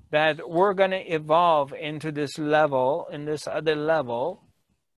 that we're going to evolve into this level, in this other level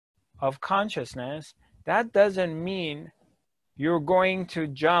of consciousness. That doesn't mean you're going to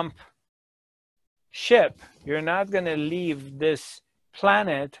jump ship. You're not going to leave this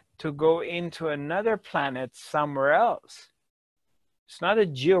planet to go into another planet somewhere else. It's not a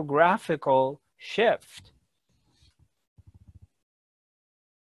geographical shift.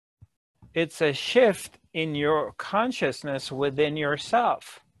 It's a shift in your consciousness within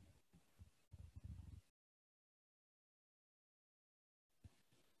yourself.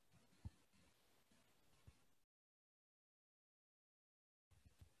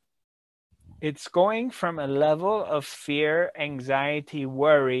 It's going from a level of fear, anxiety,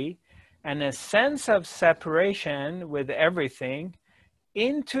 worry, and a sense of separation with everything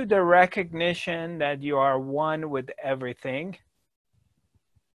into the recognition that you are one with everything.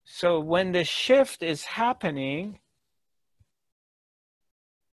 So when the shift is happening,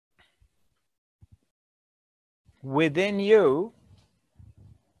 within you,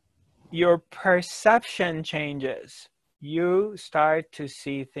 your perception changes. You start to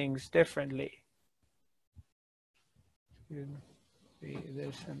see things differently. You see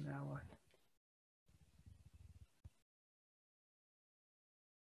this and that one.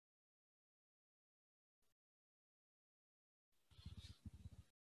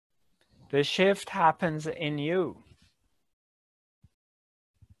 The shift happens in you.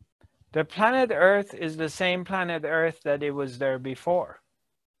 The planet Earth is the same planet Earth that it was there before.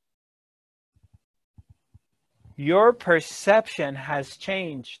 Your perception has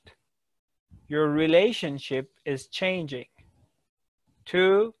changed. Your relationship is changing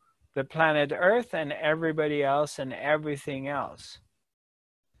to the planet Earth and everybody else and everything else.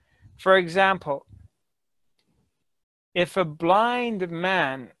 For example, if a blind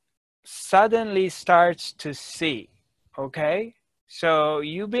man suddenly starts to see, okay? So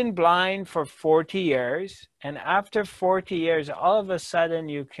you've been blind for 40 years, and after 40 years, all of a sudden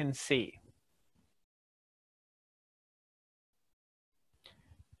you can see.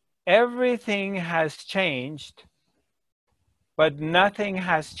 Everything has changed, but nothing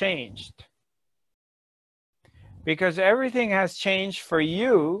has changed. Because everything has changed for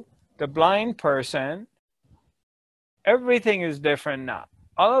you, the blind person. Everything is different now.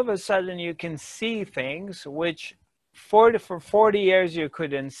 All of a sudden you can see things which for 40 years you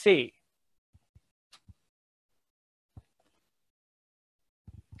couldn't see.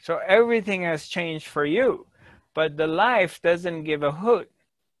 So everything has changed for you, but the life doesn't give a hoot.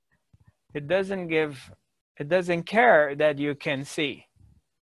 It doesn't care that you can see.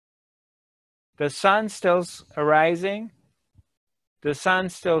 The sun's still arising, the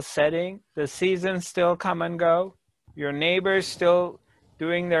sun's still setting, the seasons still come and go, your neighbors still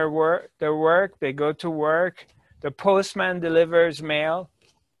doing their work, they go to work, the postman delivers mail.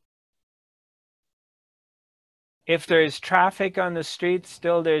 If there is traffic on the street,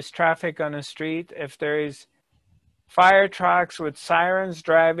 still there's traffic on the street. If there is fire trucks with sirens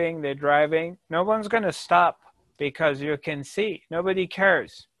driving, they're driving. No one's going to stop because you can see. Nobody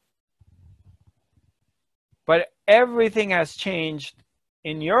cares. But everything has changed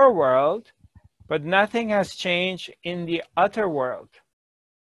in your world, but nothing has changed in the other world.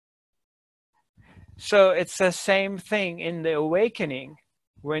 So it's the same thing in the awakening.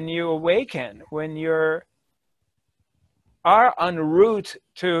 When you awaken, when you're en route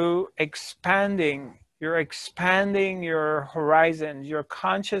to expanding, you're expanding your horizons, your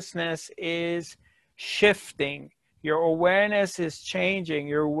consciousness is shifting, your awareness is changing,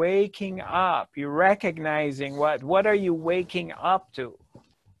 you're waking up, you're recognizing what are you waking up to?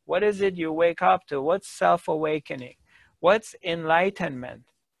 What is it you wake up to? What's self-awakening? What's enlightenment?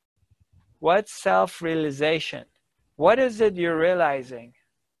 What's self-realization? What is it you're realizing?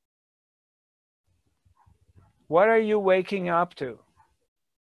 What are you waking up to?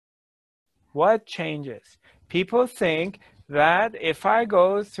 What changes? People think that if I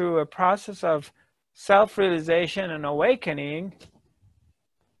go through a process of self-realization and awakening,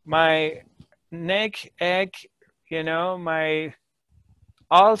 my neck ache, my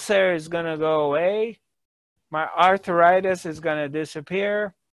ulcer is going to go away, my arthritis is going to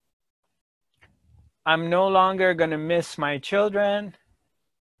disappear, I'm no longer going to miss my children,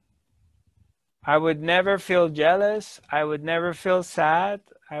 I would never feel jealous, I would never feel sad,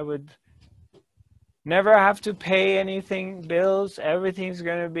 I would never have to pay anything, bills, everything's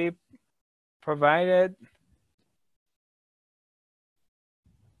going to be provided.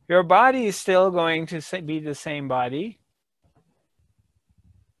 Your body is still going to be the same body.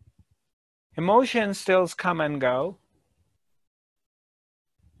 Emotions still come and go.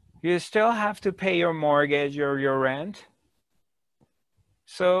 You still have to pay your mortgage or your rent.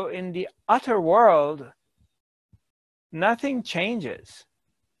 So in the outer world, nothing changes.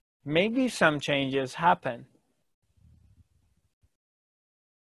 Maybe some changes happen.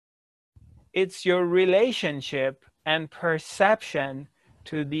 It's your relationship and perception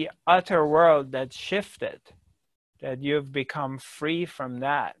to the outer world that shifted, that you've become free from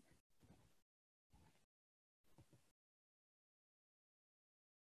that.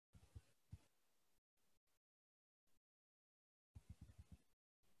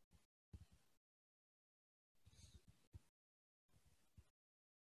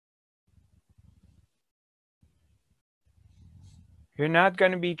 You're not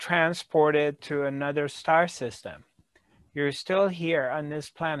going to be transported to another star system. You're still here on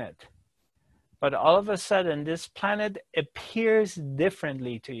this planet. But all of a sudden, this planet appears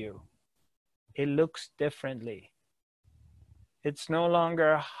differently to you. It looks differently. It's no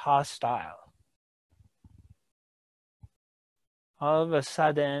longer hostile. All of a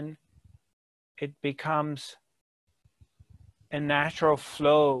sudden, it becomes a natural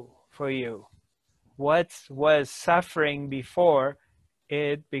flow for you. What was suffering before,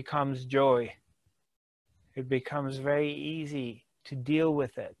 it becomes joy. It becomes very easy to deal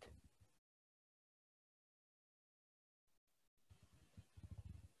with it.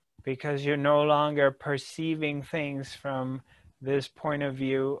 Because you're no longer perceiving things from this point of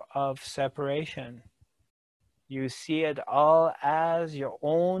view of separation. You see it all as your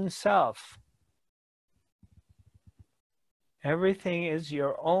own self. Everything is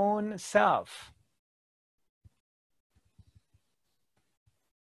your own self.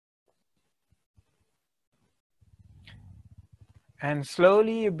 And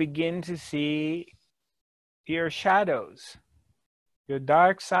slowly you begin to see your shadows, your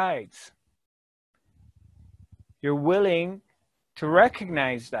dark sides. You're willing to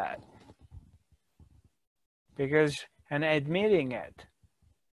recognize that and admitting it.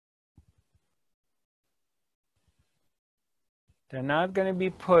 They're not going to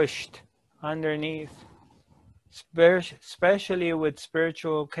be pushed underneath, especially with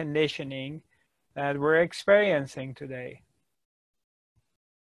spiritual conditioning that we're experiencing today.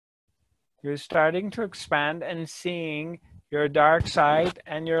 You're starting to expand and seeing your dark side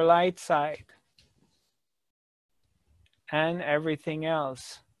and your light side and everything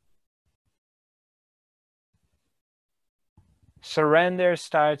else. Surrender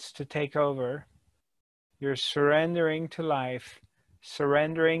starts to take over. You're surrendering to life,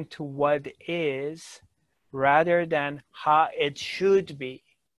 surrendering to what is rather than how it should be.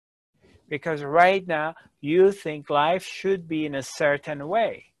 because right now you think life should be in a certain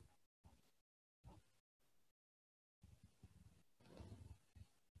way.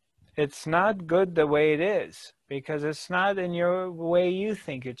 It's not good the way it is, because it's not in your way you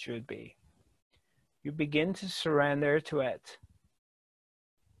think it should be. You begin to surrender to it.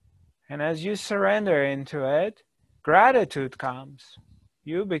 And as you surrender into it, gratitude comes.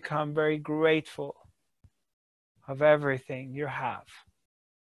 You become very grateful of everything you have.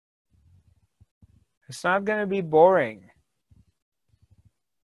 It's not going to be boring.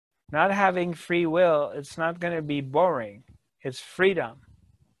 Not having free will, it's not going to be boring. It's freedom.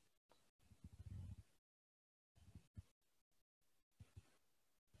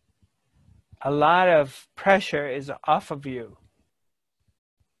 A lot of pressure is off of you,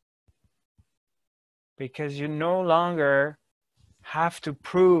 because you no longer have to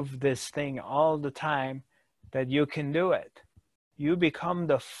prove this thing all the time that you can do it. You become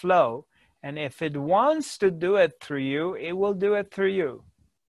the flow, and if it wants to do it through you, it will do it through you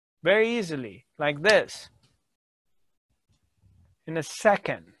very easily, like this, in a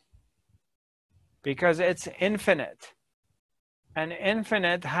second, because it's infinite. And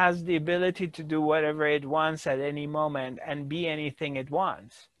infinite has the ability to do whatever it wants at any moment and be anything it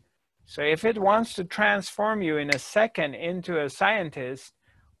wants. So if it wants to transform you in a second into a scientist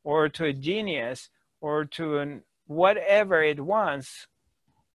or to a genius or to whatever it wants,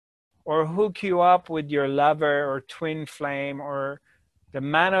 or hook you up with your lover or twin flame or the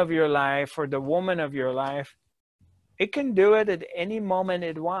man of your life or the woman of your life, it can do it at any moment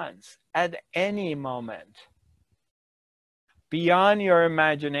it wants, at any moment, beyond your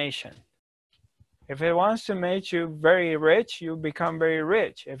imagination. If it wants to make you very rich, you become very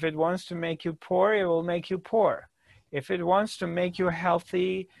rich. If it wants to make you poor, it will make you poor. If it wants to make you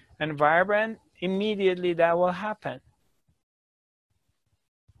healthy and vibrant, immediately that will happen.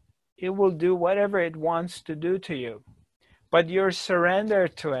 It will do whatever it wants to do to you. But you're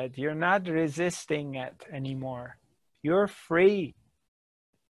surrendered to it. You're not resisting it anymore. You're free.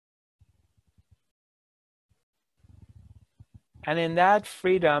 And in that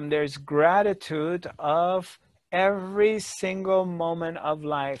freedom, there's gratitude of every single moment of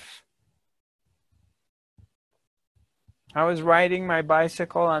life. I was riding my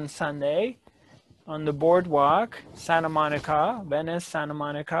bicycle on Sunday on the boardwalk, Santa Monica, Venice, Santa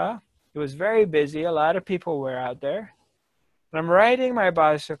Monica. It was very busy. A lot of people were out there. And I'm riding my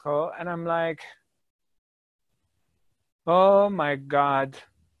bicycle and I'm like, oh my God,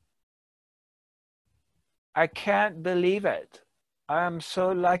 I can't believe it. I am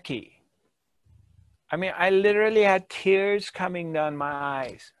so lucky. I mean, I literally had tears coming down my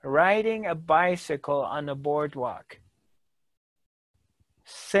eyes, riding a bicycle on a boardwalk.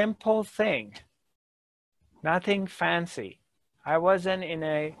 Simple thing, nothing fancy. I wasn't in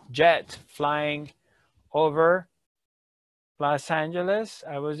a jet flying over Los Angeles.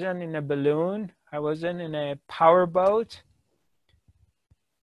 I wasn't in a balloon. I wasn't in a powerboat.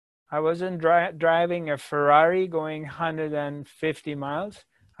 I wasn't driving a Ferrari going 150 miles.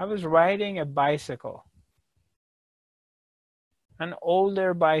 I was riding a bicycle, an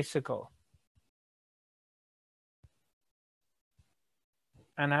older bicycle.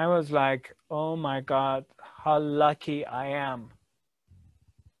 And I was like, oh my God, how lucky I am.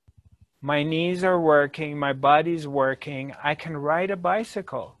 My knees are working, my body's working. I can ride a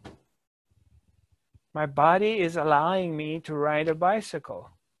bicycle. My body is allowing me to ride a bicycle.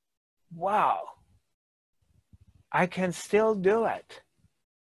 Wow. I can still do it.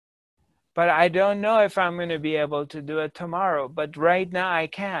 But I don't know if I'm going to be able to do it tomorrow. But right now I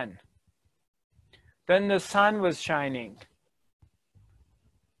can. Then the sun was shining.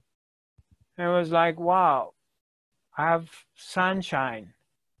 And it was like, wow, I have sunshine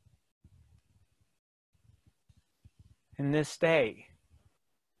in this day.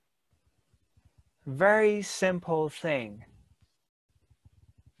 Very simple thing.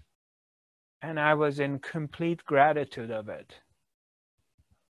 And I was in complete gratitude of it.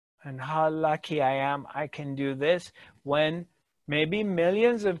 And how lucky I am I can do this when maybe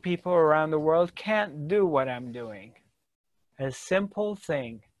millions of people around the world can't do what I'm doing. A simple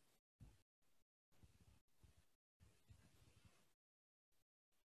thing.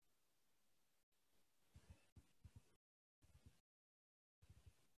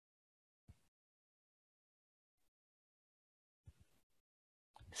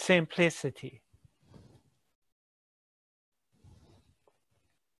 Simplicity.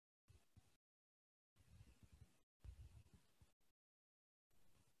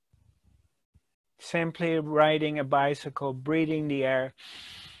 Simply riding a bicycle, breathing the air,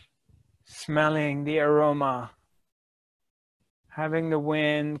 smelling the aroma, having the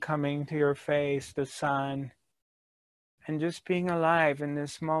wind coming to your face, the sun, and just being alive in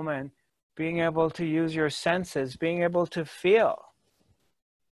this moment, being able to use your senses, being able to feel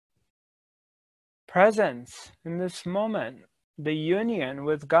presence in this moment, the union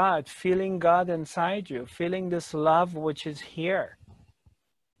with God, feeling God inside you, feeling this love which is here.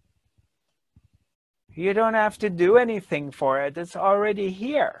 You don't have to do anything for it, it's already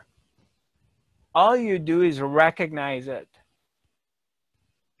here. All you do is recognize it.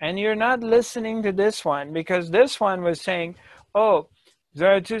 And you're not listening to this one, because this one was saying, oh,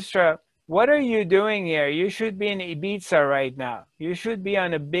 Zarathustra, what are you doing here? You should be in Ibiza right now. You should be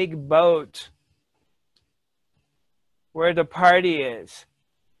on a big boat where the party is.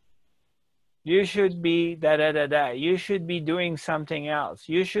 You should be da-da-da-da. You should be doing something else.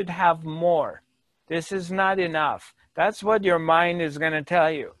 You should have more. This is not enough. That's what your mind is going to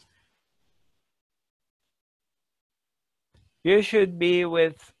tell you. You should be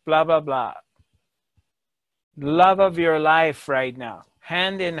with blah, blah, blah. Love of your life right now.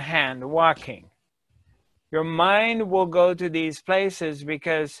 Hand in hand, walking. Your mind will go to these places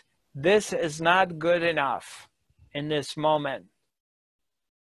because this is not good enough in this moment.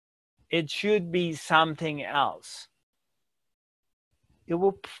 It should be something else. It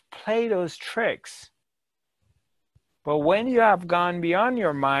will play those tricks. But when you have gone beyond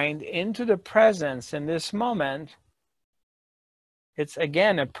your mind into the presence in this moment, it's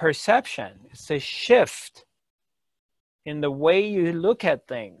again a perception. It's a shift in the way you look at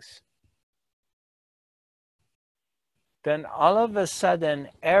things. Then all of a sudden,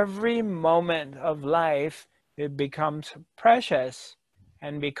 every moment of life, it becomes precious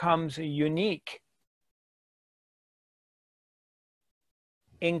and becomes unique,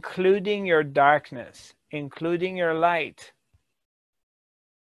 including your darkness, including your light.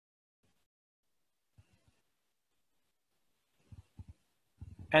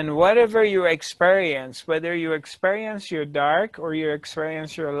 And whatever you experience, whether you experience your dark or you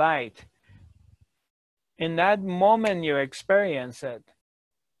experience your light, in that moment you experience it.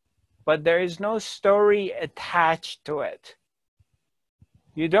 But there is no story attached to it.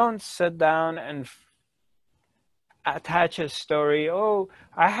 You don't sit down and attach a story. Oh,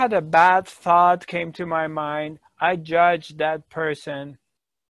 I had a bad thought came to my mind. I judged that person.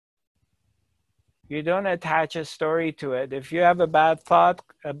 You don't attach a story to it. If you have a bad thought,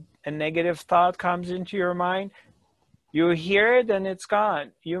 a negative thought comes into your mind, you hear it and it's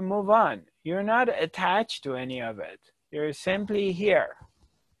gone. You move on. You're not attached to any of it. You're simply here.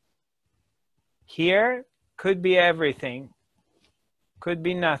 Here could be everything, could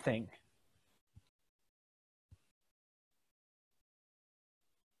be nothing.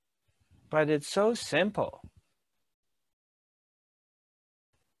 But it's so simple.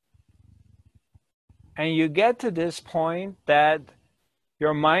 And you get to this point that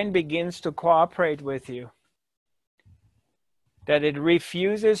your mind begins to cooperate with you. That it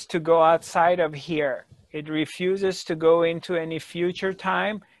refuses to go outside of here. It refuses to go into any future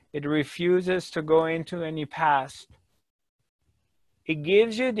time. It refuses to go into any past. It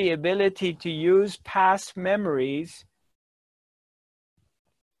gives you the ability to use past memories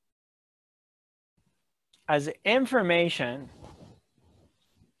as information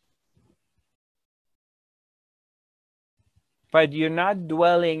but you're not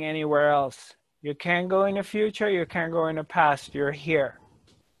dwelling anywhere else. You can't go in the future, you can't go in the past, you're here.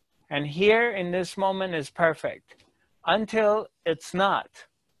 And here in this moment is perfect until it's not.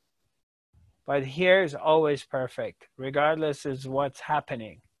 But here is always perfect, regardless of what's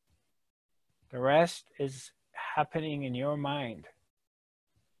happening. The rest is happening in your mind.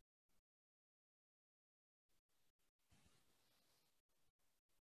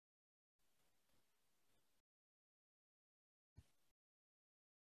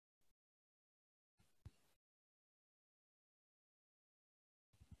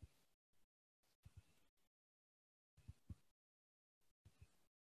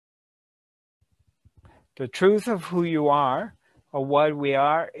 The truth of who you are, or what we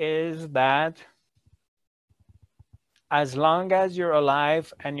are, is that as long as you're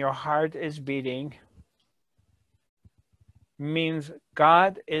alive and your heart is beating, means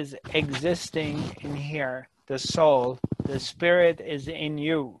God is existing in here. The soul, the spirit is in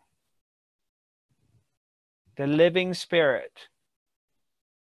you. The living spirit.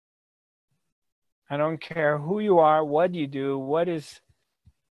 I don't care who you are, what you do, what is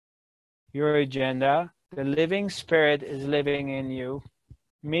your agenda. The living spirit is living in you.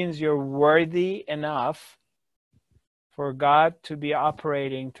 Means you're worthy enough for God to be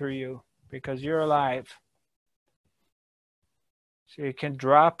operating through you because you're alive. So you can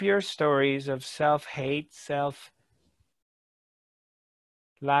drop your stories of self-hate,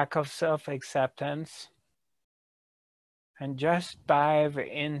 lack of self-acceptance, and just dive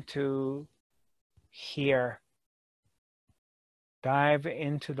into here. Dive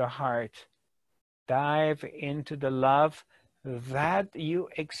into the heart. Dive into the love that you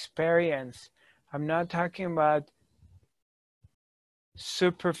experience. I'm not talking about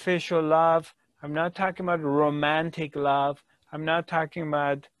superficial love. I'm not talking about romantic love. I'm not talking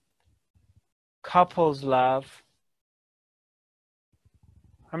about couples love.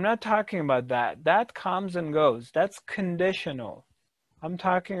 I'm not talking about that. That comes and goes. That's conditional. I'm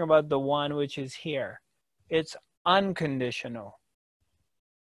talking about the one which is here. It's unconditional.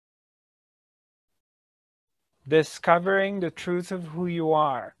 Discovering the truth of who you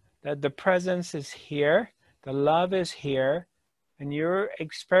are, that the presence is here, the love is here, and you're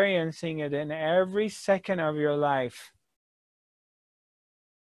experiencing it in every second of your life.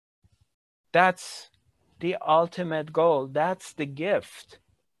 That's the ultimate goal. That's the gift.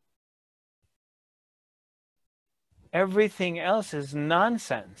 Everything else is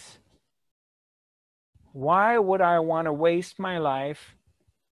nonsense. Why would I want to waste my life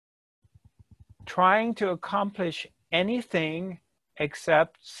trying to accomplish anything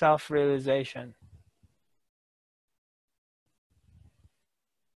except self-realization?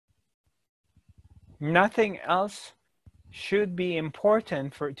 Nothing else should be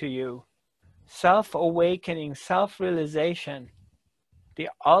important to you. Self-awakening, self-realization, the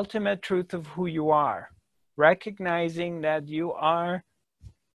ultimate truth of who you are, recognizing that you are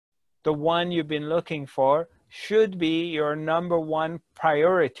the one you've been looking for, should be your number one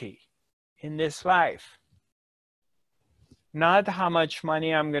priority in this life. Not how much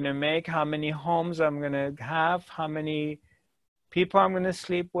money I'm going to make, how many homes I'm going to have, how many people I'm going to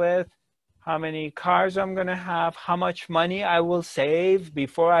sleep with, how many cars I'm going to have, how much money I will save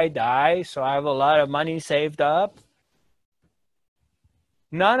before I die, so I have a lot of money saved up.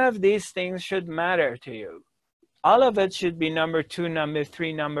 None of these things should matter to you. All of it should be number 2, number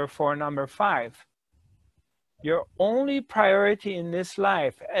 3, number 4, number 5. Your only priority in this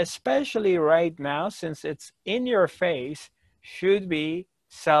life, especially right now, since it's in your face, should be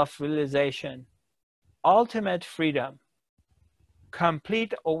self-realization, ultimate freedom,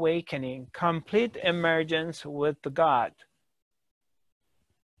 complete awakening, complete emergence with God,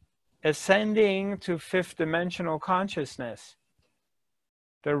 ascending to fifth dimensional consciousness,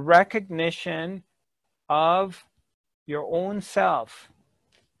 the recognition of your own self,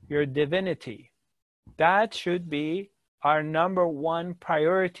 your divinity. That should be our number one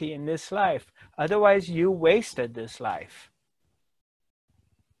priority in this life. Otherwise, you wasted this life.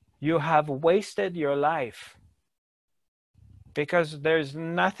 You have wasted your life because there's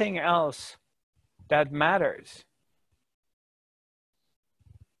nothing else that matters.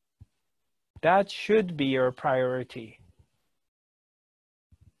 That should be your priority.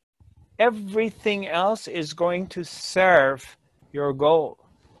 Everything else is going to serve your goal.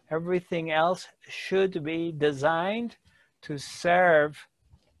 Everything else should be designed to serve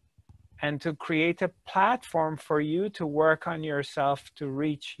and to create a platform for you to work on yourself to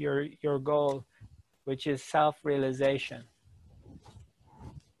reach your goal, which is self-realization.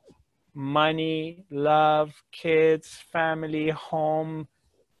 Money, love, kids, family, home,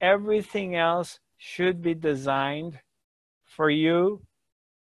 everything else should be designed for you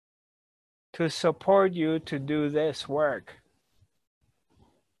to support you to do this work.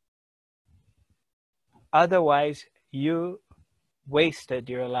 Otherwise, you wasted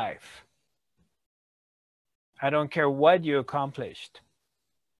your life. I don't care what you accomplished.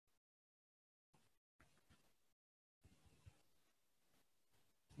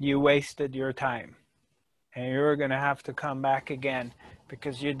 You wasted your time. And you're going to have to come back again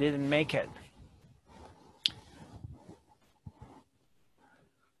because you didn't make it.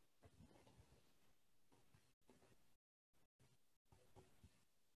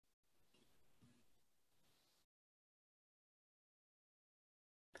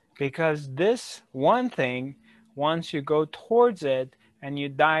 Because this one thing, once you go towards it and you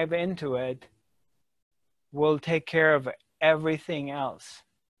dive into it, will take care of everything else.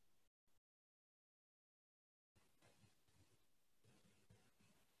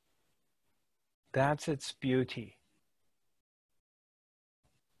 That's its beauty.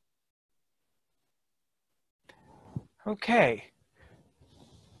 Okay.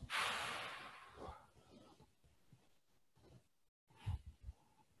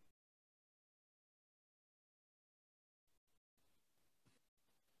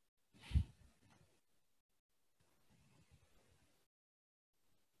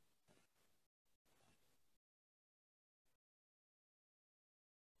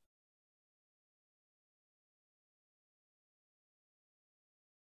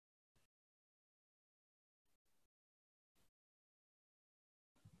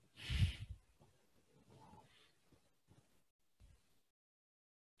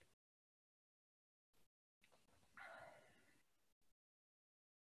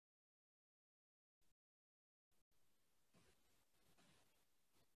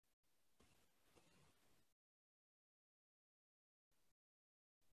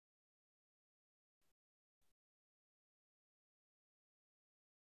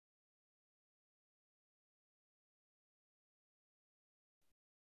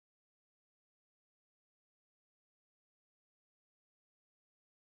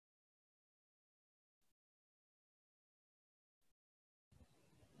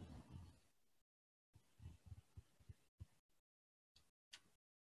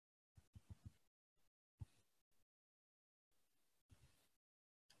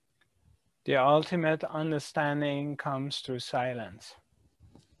 The ultimate understanding comes through silence.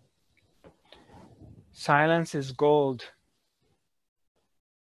 Silence is gold.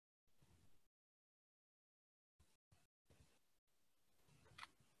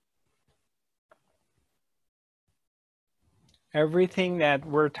 Everything that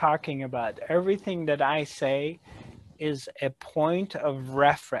we're talking about, everything that I say is a point of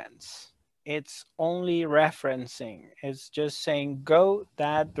reference. It's only referencing. It's just saying, go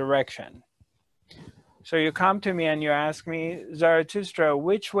that direction. So you come to me and you ask me, Zarathustra,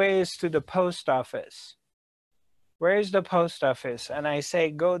 which way is to the post office? Where is the post office? And I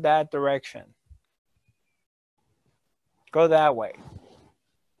say, go that direction. Go that way.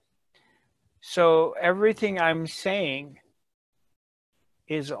 So everything I'm saying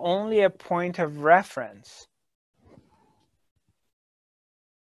is only a point of reference.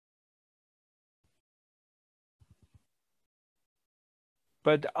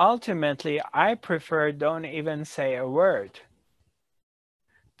 But ultimately, I prefer don't even say a word.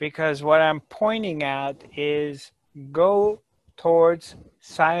 Because what I'm pointing at is go towards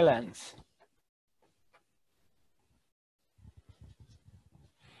silence.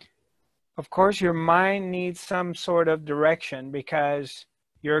 Of course, your mind needs some sort of direction because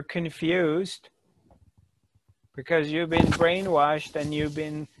you're confused, because you've been brainwashed and you've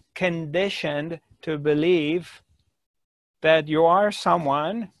been conditioned to believe that you are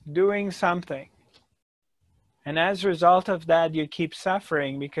someone doing something. And as a result of that, you keep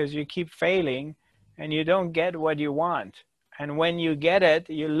suffering because you keep failing and you don't get what you want. And when you get it,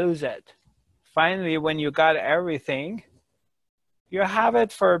 you lose it. Finally, when you got everything, you have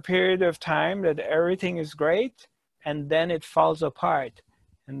it for a period of time that everything is great, and then it falls apart.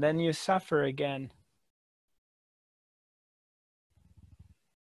 And then you suffer again.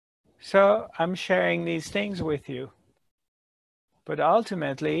 So I'm sharing these things with you. But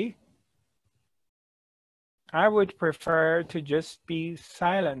ultimately, I would prefer to just be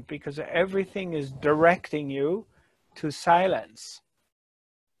silent because everything is directing you to silence.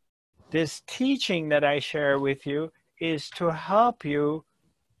 This teaching that I share with you is to help you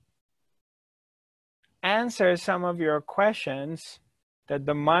answer some of your questions that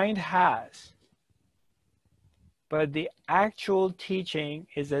the mind has. But the actual teaching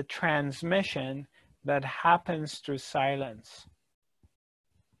is a transmission that happens through silence.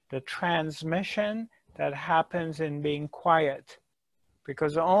 The transmission that happens in being quiet.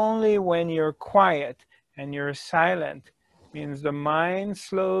 Because only when you're quiet and you're silent means the mind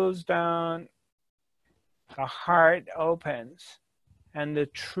slows down, the heart opens, and the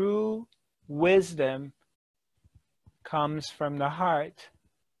true wisdom comes from the heart.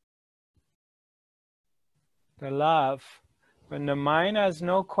 The love. When the mind has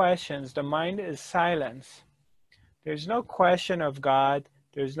no questions, the mind is silence. There's no question of God.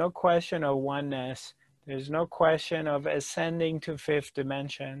 There's no question of oneness. There's no question of ascending to fifth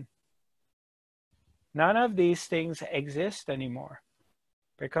dimension. None of these things exist anymore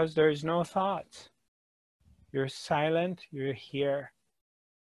because there's no thoughts. You're silent, you're here.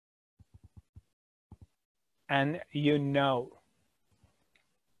 And you know.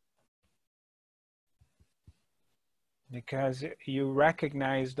 Because you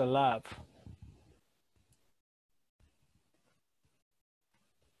recognize the love.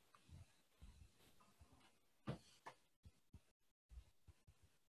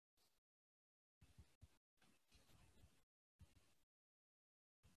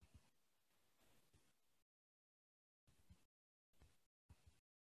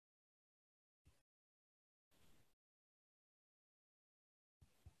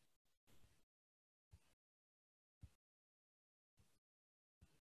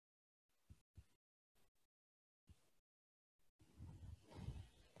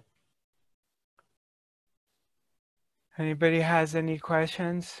 Anybody has any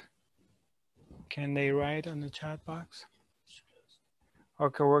questions? Can they write on the chat box?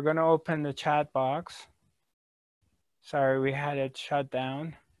 Okay, we're going to open the chat box. Sorry, we had it shut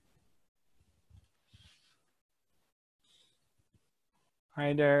down.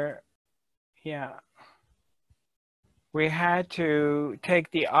 Either, yeah. We had to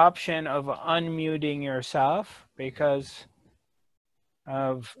take the option of unmuting yourself because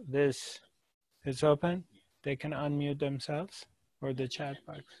of this. It's open. They can unmute themselves or the chat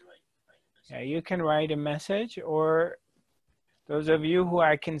box. Yeah, you can write a message, or those of you who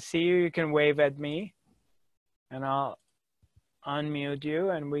I can see you, you can wave at me and I'll unmute you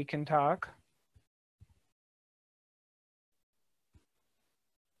and we can talk.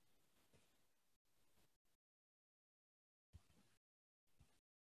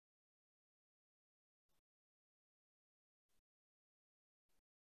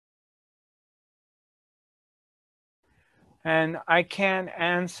 And I can't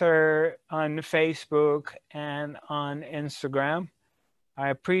answer on Facebook and on Instagram. I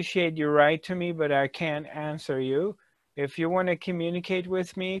appreciate you write to me, but I can't answer you. If you want to communicate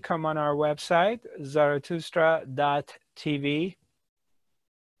with me, come on our website, zarathustra.tv.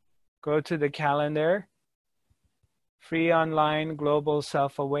 Go to the calendar, free online global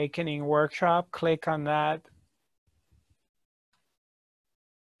self-awakening workshop. Click on that.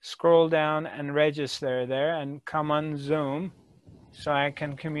 Scroll down and register there and come on Zoom so I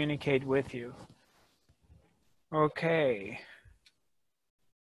can communicate with you. Okay.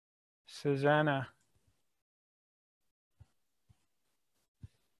 Susanna.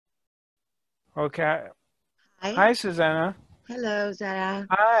 Okay. Hi. Hi, Susanna. Hello, Zara.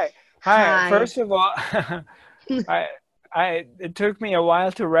 Hi. Hi. Hi. First of all, I it took me a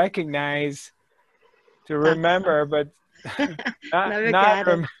while to recognize, to That's remember, but never not got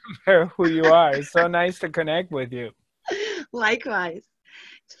it. remember who you are. It's so nice to connect with you. Likewise.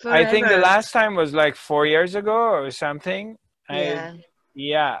 It's I think the forever. last time was like 4 years ago or something. Yeah.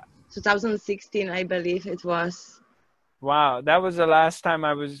 Yeah. 2016, I believe it was. Wow. That was the last time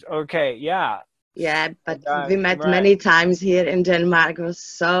I was okay. Yeah. Yeah, Oh but we God. met Right. many times here in Denmark. It was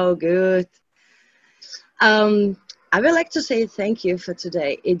so good. Um, I would like to say thank you for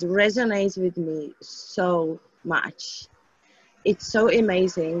today. It resonates with me so much. It's so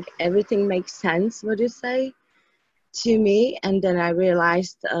amazing. Everything makes sense, what you say to me. And then I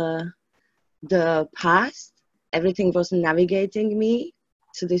realized the past, everything was navigating me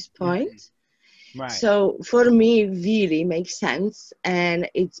to this point. Right. So for me, really makes sense, and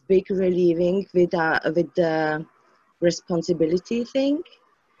it's big relieving with the responsibility thing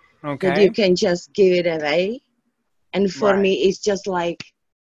that you Okay. can just give it away. And for Right. me, it's just like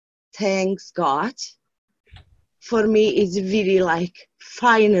thanks God. For me, it's really like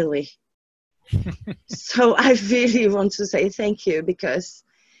finally. So I really want to say thank you because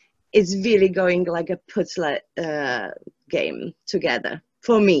it's really going like a puzzle game together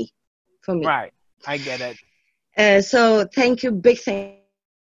for me. For me. Right. I get it. So thank you, big thank.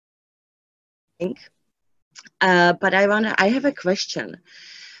 But I have a question.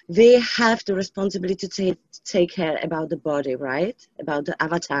 We have the responsibility to take care about the body, right? About the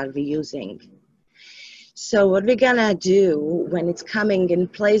avatar we're using. So what we're gonna do when it's coming in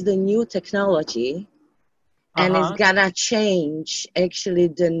place, the new technology, and it's Uh-huh. gonna change actually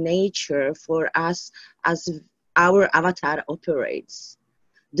the nature for us as our avatar operates.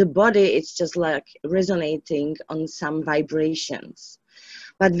 The body is just like resonating on some vibrations.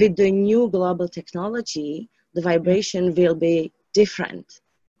 But with the new global technology, the vibration will be different.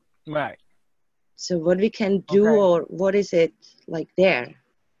 Right. So what we can do, Okay. or what is it like there?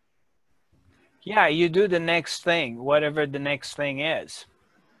 Yeah, you do the next thing, whatever the next thing is.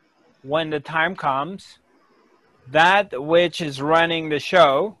 When the time comes, that which is running the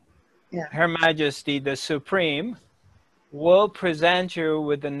show, Yeah, Her Majesty the Supreme, will present you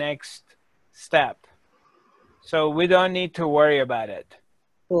with the next step. So we don't need to worry about it.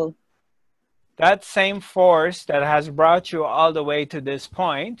 cool. That same force that has brought you all the way to this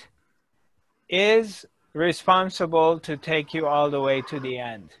point is responsible to take you all the way to the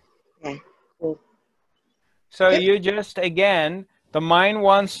end. Yeah, cool. So Good. you just, again, the mind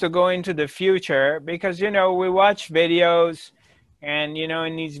wants to go into the future because, we watch videos and,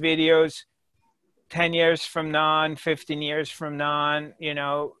 in these videos, 10 years from now, and 15 years from now,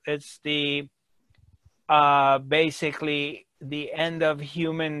 it's basically the end of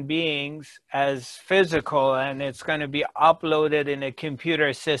human beings as physical, and it's going to be uploaded in a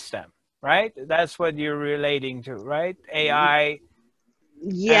computer system, right? That's what you're relating to, right? AI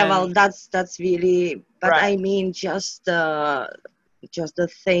Yeah, well, and that's really. But right, I mean, just the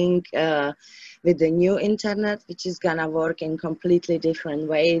thing with the new internet, which is gonna work in completely different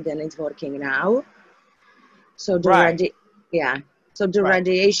way than it's working now. So right, yeah. So the right,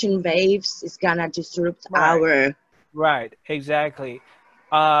 radiation waves is gonna disrupt right, our. right, exactly.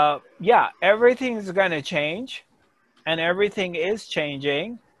 Yeah, everything's going to change and everything is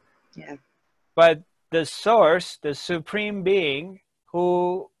changing, Yeah. but the source, the supreme being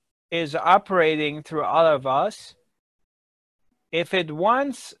who is operating through all of us, if it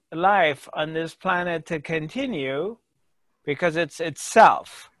wants life on this planet to continue, because it's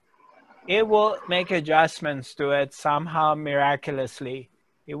itself, it will make adjustments to it somehow miraculously.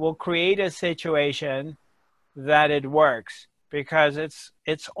 It will create a situation that it works because it's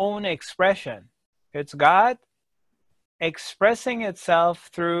its own expression. It's God expressing itself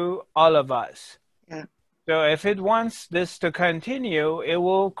through all of us. Yeah. So if it wants this to continue, it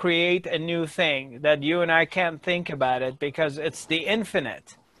will create a new thing that you and I can't think about it because it's the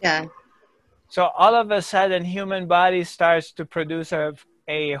infinite. Yeah. So all of a sudden, human body starts to produce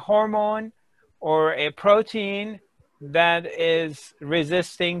a hormone or a protein that is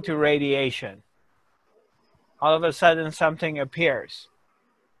resisting to radiation. All of a sudden, something appears.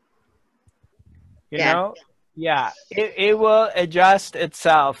 You Yeah. know? Yeah, it will adjust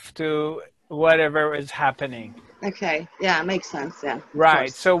itself to whatever is happening. Okay. Yeah, makes sense. Yeah. Of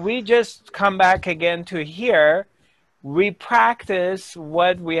Right. course. So we just come back again to here. We practice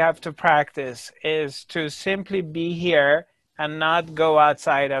what we have to practice is to simply be here and not go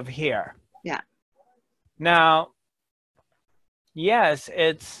outside of here. Yeah. Now, yes,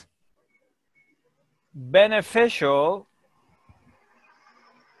 it's beneficial.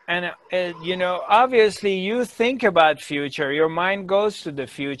 And, you know, obviously you think about future, your mind goes to the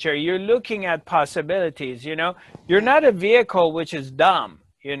future, you're looking at possibilities, you know, you're Yeah. not a vehicle which is dumb,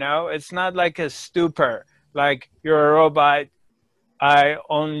 you know, it's not like a stupor, like you're a robot, I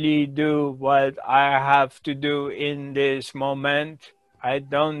only do what I have to do in this moment, I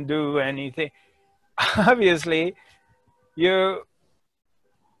don't do anything. Obviously, you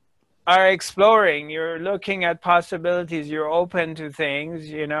are exploring, you're looking at possibilities, you're open to things,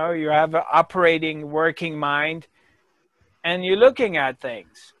 you know, you have an operating working mind and you're looking at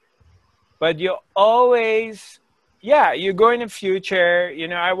things. But you always, yeah, you go in the future, you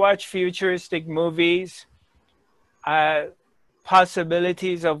know, I watch futuristic movies,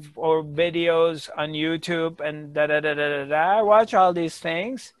 possibilities of or videos on YouTube and da da da da da da. I watch all these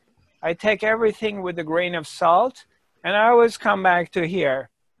things. I take everything with a grain of salt and I always come back to here.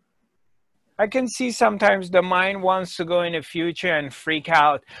 I can see sometimes the mind wants to go in the future and freak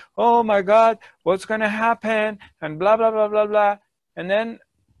out. Oh my God, what's going to happen? And blah, blah, blah, blah, blah. And then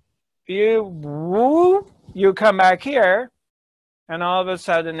you come back here and all of a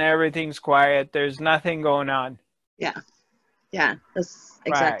sudden everything's quiet. There's nothing going on. Yeah. Yeah. That's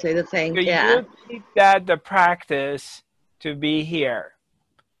Right. exactly the thing. So Yeah. you keep that the practice to be here.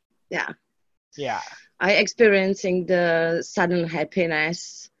 Yeah. Yeah. I experiencing the sudden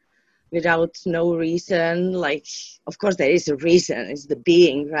happiness without no reason. Like, of course, there is a reason. It's the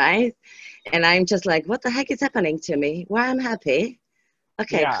being, right? And I'm just like, what the heck is happening to me? Why I'm happy?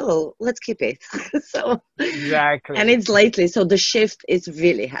 Okay, Yeah. cool. Let's keep it. So, Exactly. and it's lately. So the shift is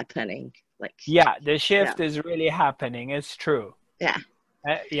really happening. Like, Yeah, the shift yeah. is really happening. It's true. Yeah.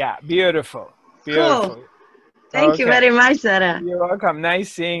 Yeah, beautiful. Cool. Beautiful. Thank you Okay. very much, Sarah. You're welcome.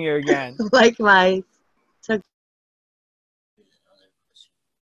 Nice seeing you again. Likewise. So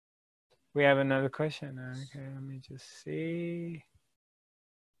We have another question. Okay, let me just see.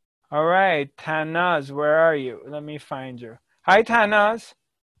 All right, Tanaz, where are you? Let me find you. Hi, Tanaz.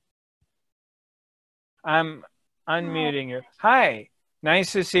 I'm unmuting you. Hi,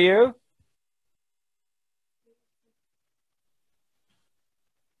 nice to see you.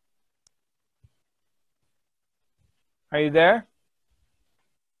 Are you there?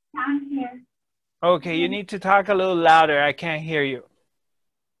 I'm here. Okay, you need to talk a little louder. I can't hear you.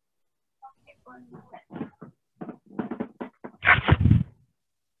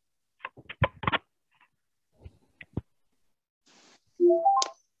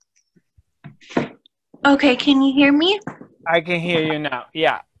 Okay, can you hear me? I can hear you now.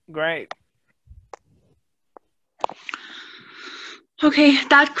 Yeah, great. Okay,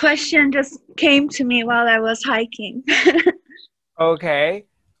 that question just came to me while I was hiking. Okay.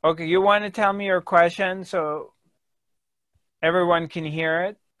 Okay, you want to tell me your question so everyone can hear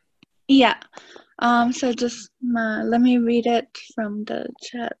it? Yeah. So just let me read it from the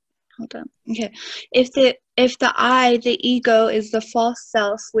chat. Hold on. Okay. If the I, the ego, is the false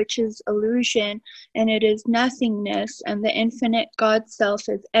self, which is illusion, and it is nothingness, and the infinite God self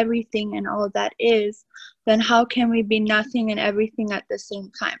is everything and all that is, then how can we be nothing and everything at the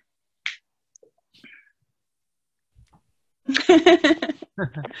same time?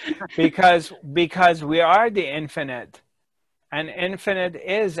 because we are the infinite. And infinite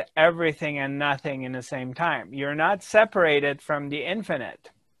is everything and nothing in the same time. You're not separated from the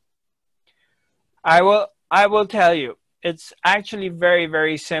infinite. I will tell you, it's actually very,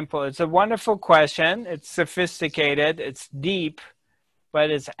 very simple. It's a wonderful question. It's sophisticated. It's deep, but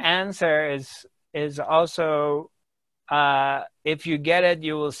its answer is also, if you get it,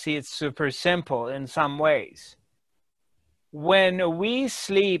 you will see it's super simple in some ways. When we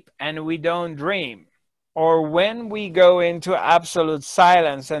sleep and we don't dream, or when we go into absolute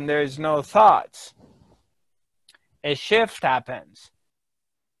silence and there's no thoughts, a shift happens.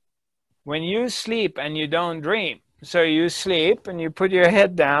 When you sleep and you don't dream, so you sleep and you put your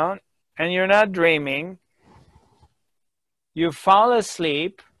head down and you're not dreaming, you fall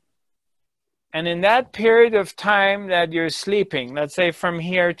asleep, and in that period of time that you're sleeping, let's say from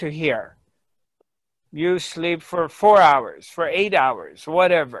here to here, You sleep for 4 hours, for 8 hours,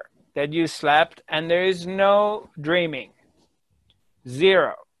 whatever, that you slept, and there is no dreaming.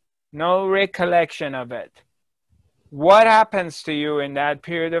 Zero. No recollection of it. What happens to you in that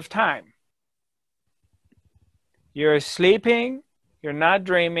period of time? You're sleeping, you're not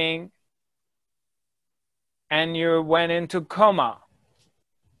dreaming, and you went into coma.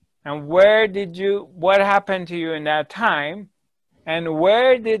 And what happened to you in that time? And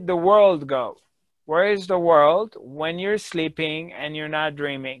where did the world go? Where is the world when you're sleeping and you're not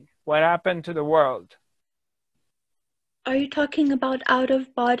dreaming? What happened to the world? Are you talking about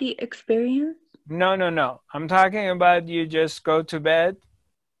out-of-body experience? No, no, no. I'm talking about you just go to bed.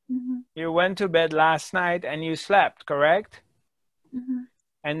 Mm-hmm. You went to bed last night and you slept, correct? Mm-hmm.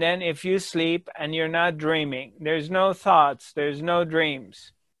 And then if you sleep and you're not dreaming, there's no thoughts, there's no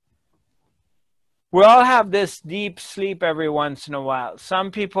dreams. We all have this deep sleep every once in a while.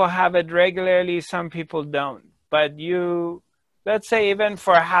 Some people have it regularly, some people don't. But you, let's say even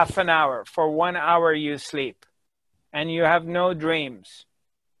for half an hour, for 1 hour you sleep and you have no dreams.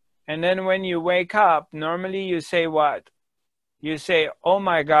 And then when you wake up, normally you say what? You say, oh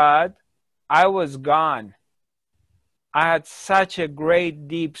my God, I was gone. I had such a great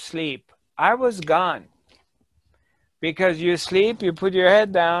deep sleep. I was gone. Because you sleep, you put your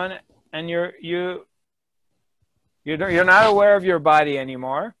head down, and you're not aware of your body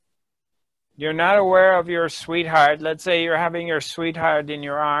anymore. You're not aware of your sweetheart. Let's say you're having your sweetheart in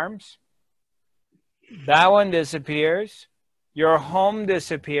your arms. That one disappears. Your home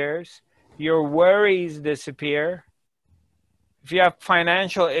disappears. Your worries disappear. If you have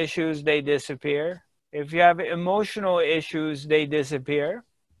financial issues, they disappear. If you have emotional issues, they disappear.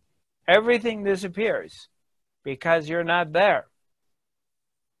 Everything disappears because you're not there.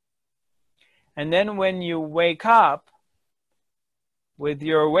 And then when you wake up with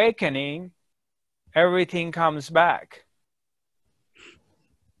your awakening, everything comes back.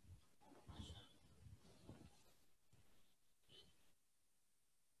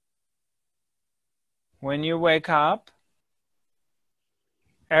 When you wake up,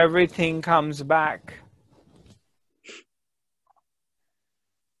 everything comes back.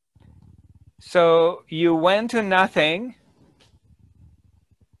 So you went to nothing,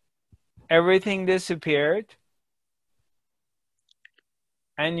 everything disappeared,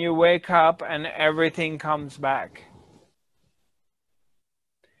 and you wake up and everything comes back.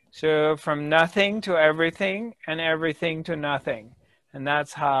 So from nothing to everything and everything to nothing. And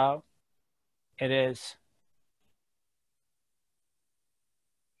that's how it is.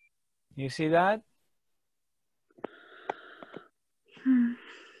 You see that? Hmm.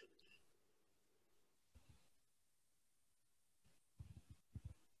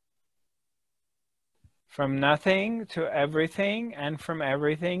 From nothing to everything and from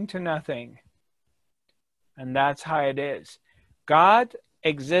everything to nothing. And that's how it is. God,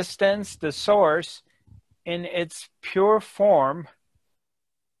 existence, the source, in its pure form,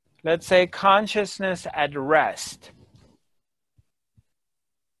 let's say consciousness at rest.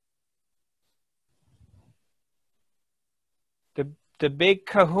 The big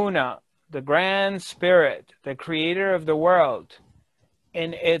kahuna, the grand spirit, the creator of the world,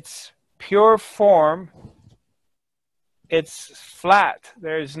 in its pure form, it's flat.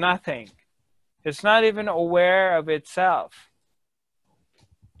 There's nothing. It's not even aware of itself.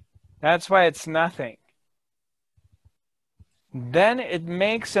 That's why it's nothing. Then it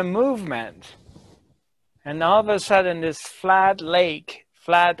makes a movement. And all of a sudden this flat lake,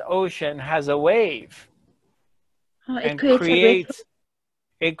 flat ocean has a wave. It And creates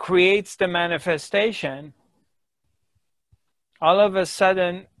it creates the manifestation. All of a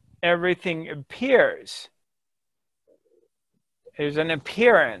sudden everything appears. There's an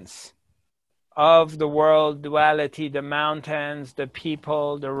appearance of the world duality, the mountains, the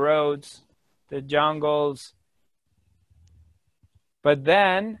people, the roads, the jungles. But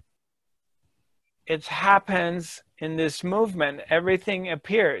then it happens in this movement. Everything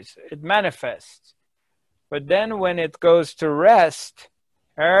appears, it manifests. But then when it goes to rest,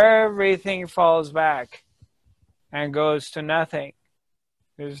 everything falls back and goes to nothing.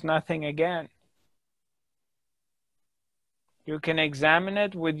 There's nothing again. You can examine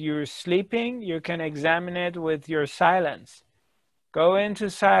it with your sleeping. You can examine it with your silence. Go into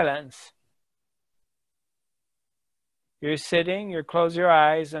silence. You're sitting, you close your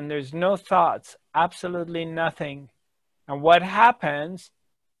eyes, and there's no thoughts, absolutely nothing. And what happens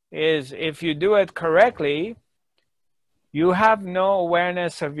is, if you do it correctly, you have no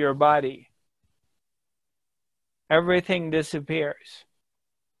awareness of your body. Everything disappears.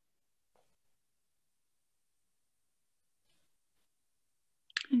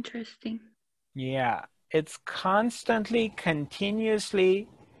 interesting. Yeah, it's constantly, continuously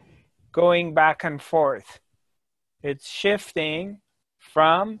going back and forth. It's shifting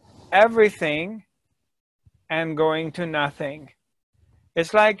from everything and going to nothing.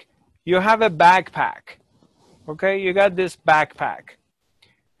 It's like you have a backpack. Okay, you got this backpack.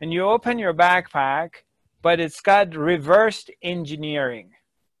 And you open your backpack, but it's got reversed engineering.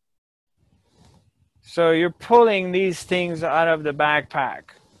 So you're pulling these things out of the backpack.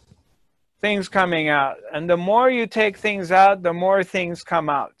 Things coming out. And the more you take things out, the more things come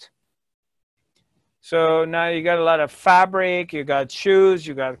out. So now you got a lot of fabric, you got shoes,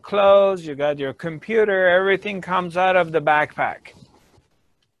 you got clothes, you got your computer, everything comes out of the backpack.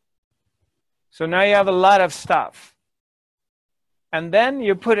 So now you have a lot of stuff. And then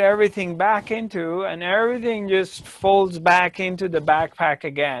you put everything back into, and everything just folds back into the backpack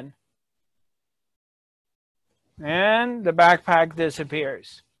again. And the backpack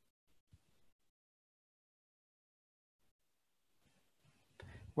disappears.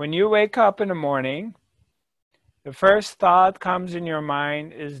 When you wake up in the morning, the first thought comes in your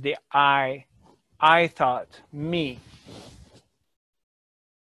mind is the I thought, me.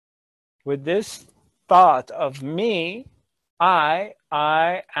 With this thought of me, I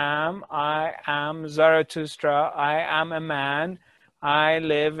am Zarathustra, I am a man, I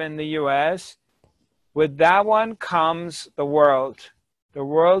live in the US. With that one comes the world. The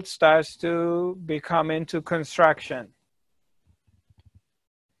world starts to become into construction.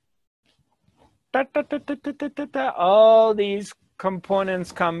 All these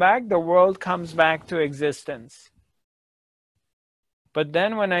components come back, the world comes back to existence. But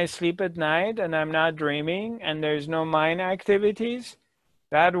then when I sleep at night and I'm not dreaming and there's no mind activities,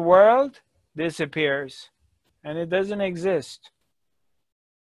 that world disappears and it doesn't exist.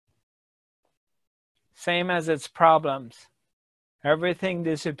 Same as its problems. Everything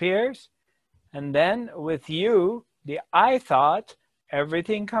disappears, and then with you, the I thought,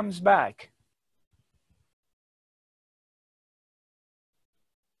 everything comes back.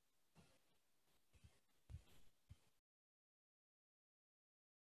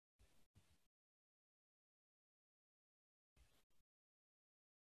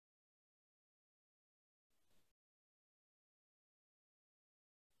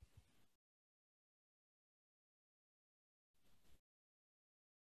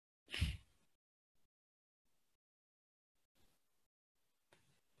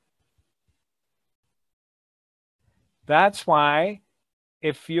 That's why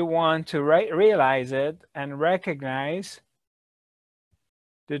if you want to realize it and recognize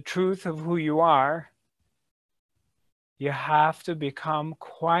the truth of who you are, you have to become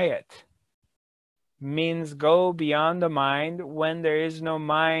quiet. Means go beyond the mind when there is no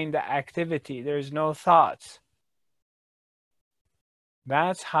mind activity, there's no thoughts.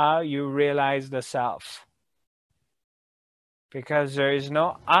 That's how you realize the self. Because there is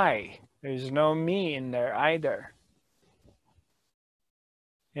no I, there's no me in there either.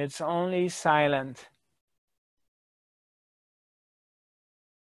 It's only silent.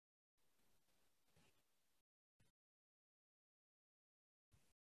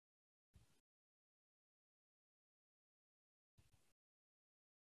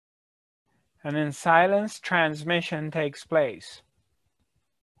 And in silence, transmission takes place.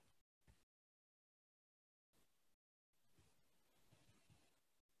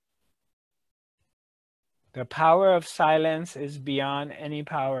 The power of silence is beyond any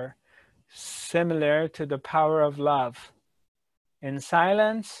power, similar to the power of love. In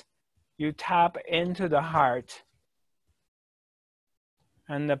silence, you tap into the heart,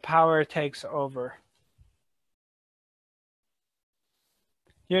 and the power takes over.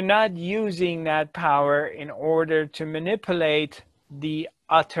 You're not using that power in order to manipulate the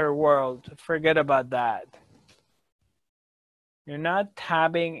outer world. Forget about that. You're not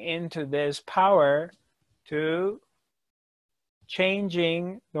tapping into this power to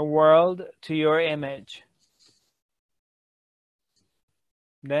changing the world to your image.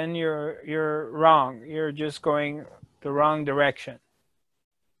 Then you're wrong. You're just going the wrong direction.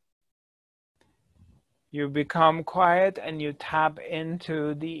 You become quiet and you tap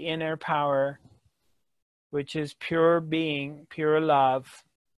into the inner power, which is pure being, pure love.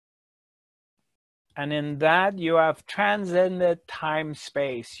 And in that you have transcended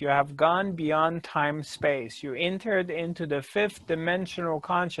time-space. You have gone beyond time-space. You entered into the fifth dimensional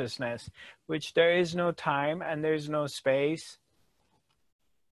consciousness, which there is no time and there's no space.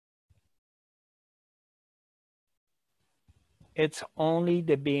 It's only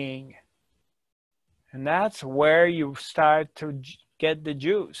the being. And that's where you start to get the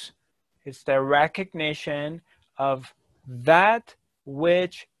juice. It's the recognition of that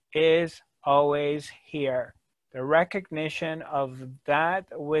which is always here. The recognition of that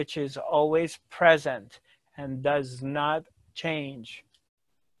which is always present and does not change.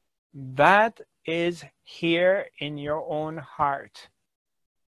 That is here in your own heart.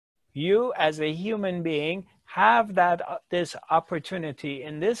 You as a human being have this opportunity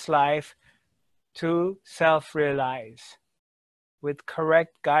in this life to self-realize with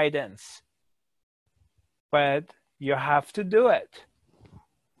correct guidance. But you have to do it.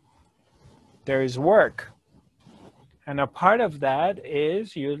 There is work. And a part of that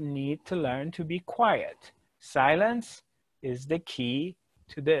is you need to learn to be quiet. Silence is the key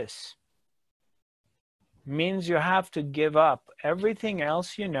to this. Means you have to give up everything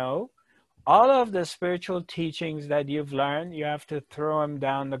else you know. All of the spiritual teachings that you've learned, you have to throw them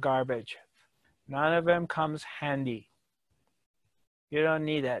down the garbage. None of them comes handy. You don't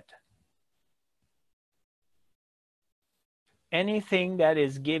need it. Anything that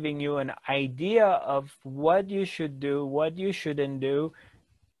is giving you an idea of what you should do, what you shouldn't do,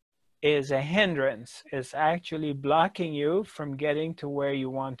 is a hindrance. It's actually blocking you from getting to where you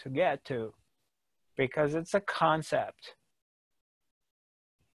want to get to, because it's a concept.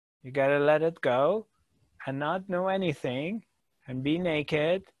 You gotta let it go and not know anything and be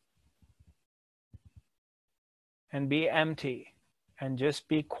naked and be empty and just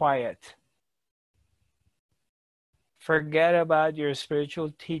be quiet. Forget about your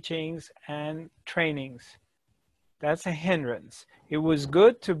spiritual teachings and trainings. That's a hindrance. It was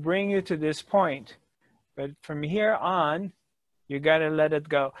good to bring you to this point, but from here on, you gotta let it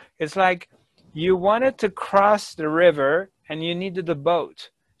go. It's like you wanted to cross the river and you needed a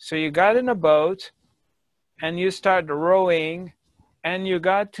boat. So you got in a boat and you start rowing and you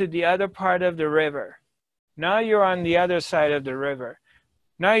got to the other part of the river. Now you're on the other side of the river.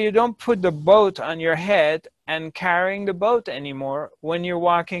 Now you don't put the boat on your head and carrying the boat anymore when you're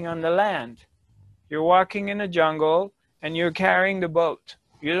walking on the land. You're walking in a jungle and you're carrying the boat.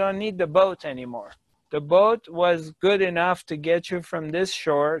 You don't need the boat anymore. The boat was good enough to get you from this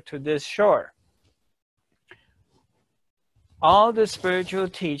shore to this shore. All the spiritual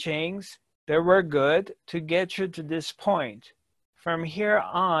teachings, they were good to get you to this point. From here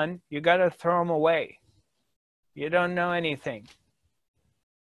on, you got to throw them away. You don't know anything.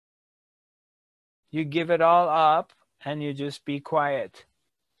 You give it all up and you just be quiet.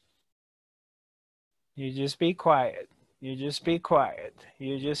 You just be quiet. You just be quiet.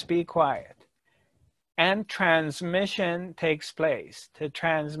 You just be quiet. And transmission takes place. The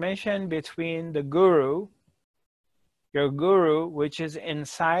transmission between the guru, your guru, which is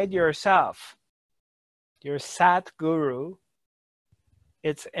inside yourself, your Sat Guru,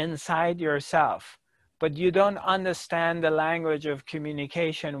 it's inside yourself. But you don't understand the language of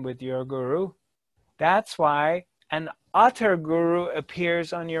communication with your guru. That's why an utter guru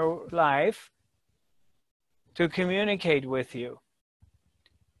appears on your life to communicate with you.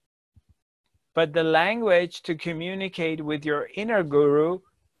 But the language to communicate with your inner guru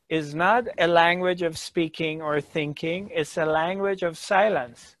is not a language of speaking or thinking, it's a language of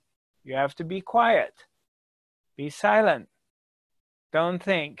silence. You have to be quiet. Be silent. Don't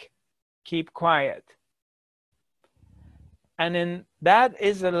think. Keep quiet. And that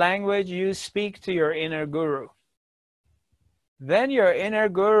is the language you speak to your inner guru. Then your inner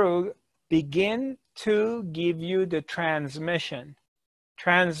guru begin to give you the transmission.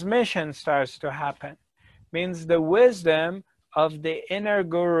 Transmission starts to happen. Means the wisdom of the inner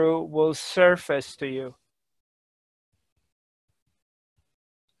guru will surface to you.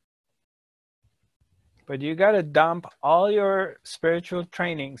 But you got to dump all your spiritual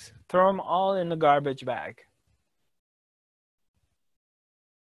trainings, throw them all in the garbage bag.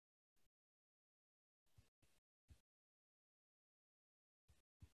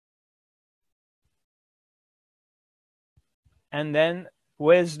 And then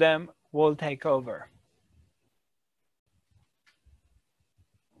wisdom will take over.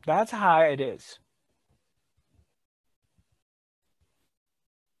 That's how it is.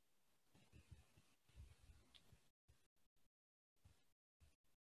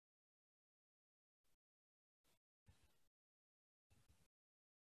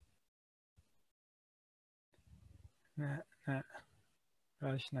 نه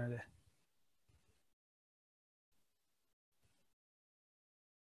راش نده.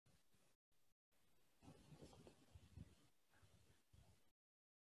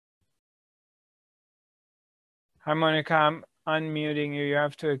 Harmonica, I'm unmuting you. You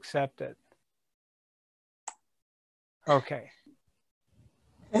have to accept it. Okay.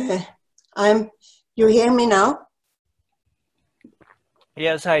 You hear me now?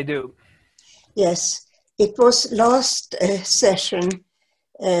 Yes, I do. Yes. It was last session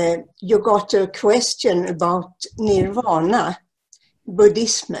you got a question about nirvana,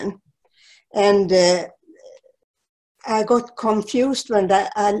 Buddhism, and I got confused when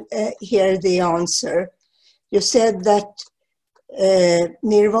I hear the answer. You said that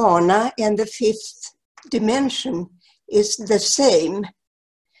nirvana and the fifth dimension is the same.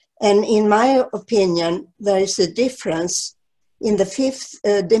 And in my opinion, there is a difference. In the fifth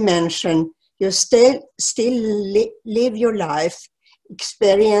dimension, you still live your life,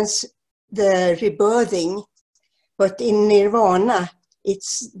 experience the rebirthing, but in nirvana,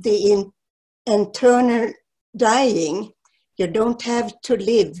 it's the internal dying. You don't have to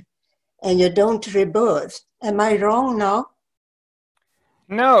live and you don't rebirth. Am I wrong now?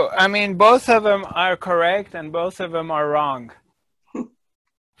 No, I mean, both of them are correct and both of them are wrong.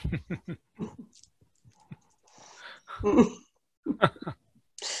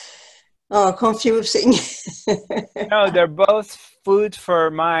 Oh, confusing. No, they're both food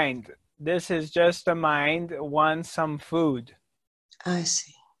for mind. This is just the mind wants some food. I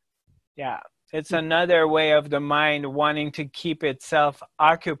see. Yeah, it's another way of the mind wanting to keep itself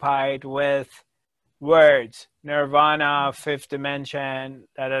occupied with words. Nirvana, fifth dimension,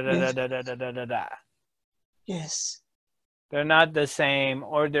 da da da da da da da da da da. Yes. They're not the same,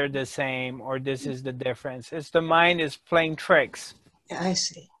 or they're the same, or this is the difference. It's the mind is playing tricks. I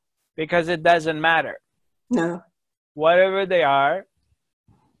see. Because it doesn't matter. No. Whatever they are,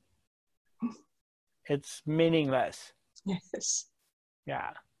 it's meaningless. Yes.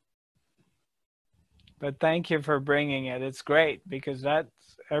 Yeah. But thank you for bringing it. It's great because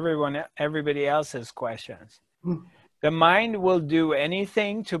that's everybody else's questions. Mm. The mind will do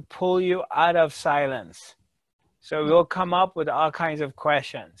anything to pull you out of silence. So we'll come up with all kinds of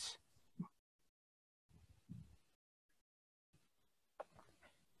questions.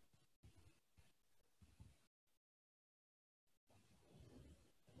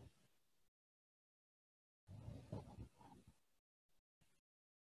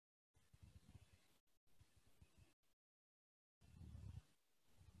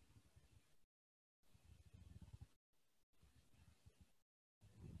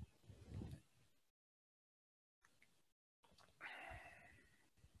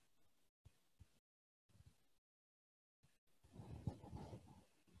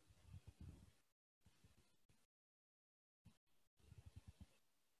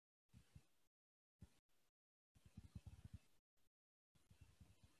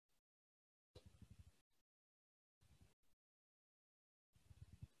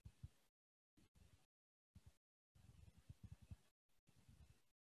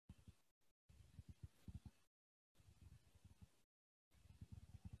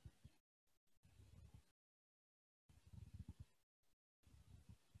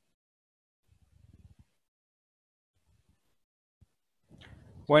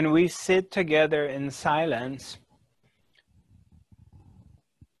 When we sit together in silence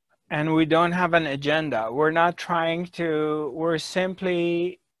and we don't have an agenda, we're not even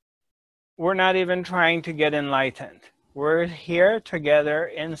trying to get enlightened. We're here together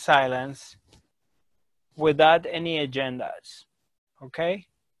in silence without any agendas. Okay?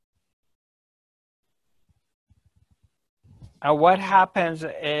 And what happens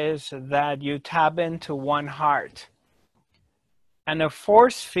is that you tap into one heart. And a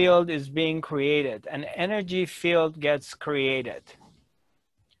force field is being created. An energy field gets created.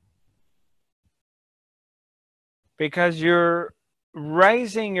 Because you're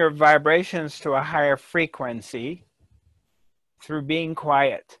raising your vibrations to a higher frequency through being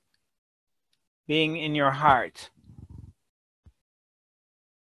quiet, being in your heart.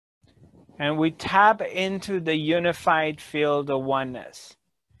 And we tap into the unified field of oneness.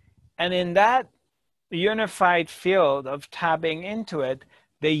 And in that unified field of tapping into it,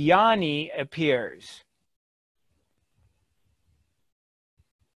 the yoni appears.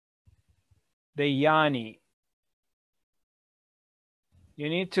 The yoni. You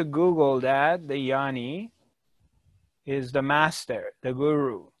need to Google that. The yoni is the master, the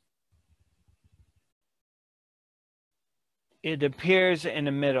guru. It appears in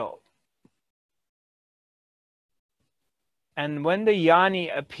the middle. And when the yoni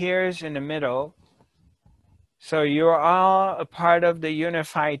appears in the middle, so you're all a part of the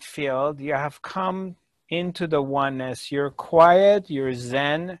unified field, you have come into the oneness, you're quiet, you're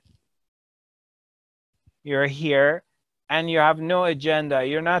zen, you're here, and you have no agenda.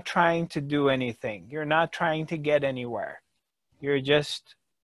 You're not trying to do anything. You're not trying to get anywhere. You're just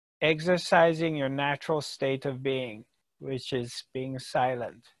exercising your natural state of being, which is being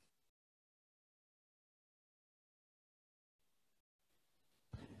silent.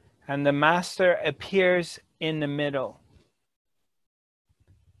 And the master appears in the middle.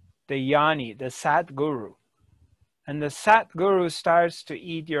 the Yoni, the Sat Guru. And the Sat Guru starts to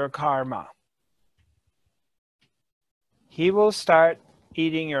eat your karma. He will start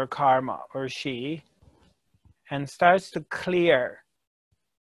eating your karma, or she, and starts to clear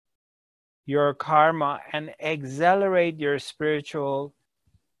your karma and accelerate your spiritual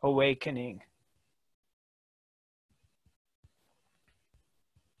awakening.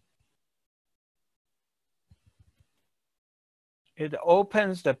 It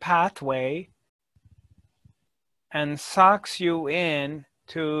opens the pathway and sucks you in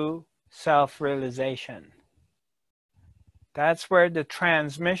to self-realization. That's where the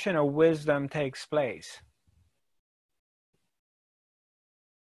transmission of wisdom takes place.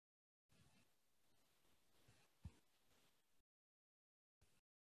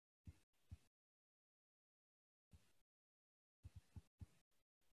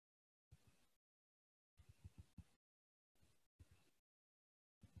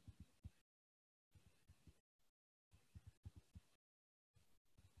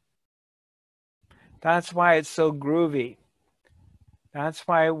 That's why it's so groovy. That's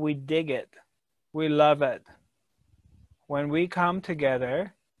why we dig it. We love it. When we come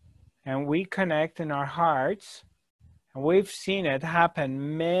together and we connect in our hearts, and we've seen it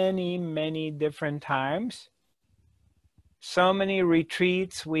happen many, many different times. So many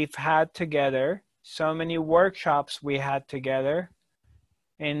retreats we've had together, so many workshops we had together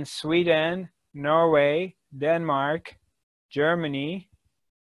in Sweden, Norway, Denmark, Germany,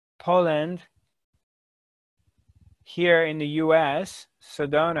 Poland, here in the US,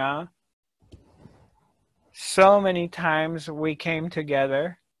 Sedona. So many times we came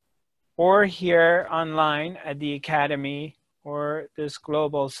together, or here online at the Academy, or this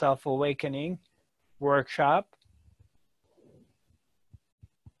Global Self-Awakening workshop.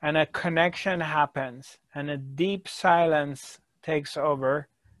 And a connection happens, and a deep silence takes over,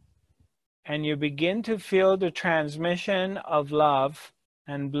 and you begin to feel the transmission of love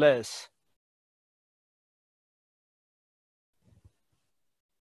and bliss.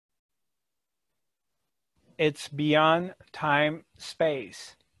 It's beyond time,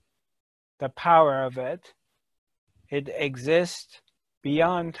 space. The power of it. It exists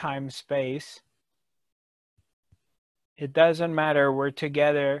beyond time, space. It doesn't matter we're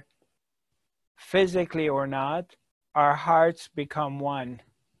together physically or not. Our hearts become one.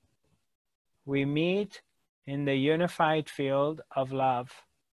 We meet in the unified field of love.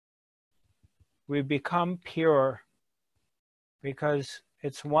 We become pure because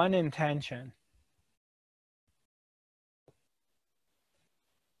it's one intention.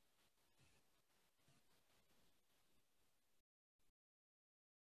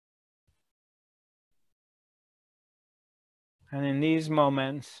 And in these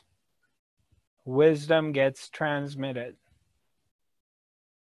moments, wisdom gets transmitted.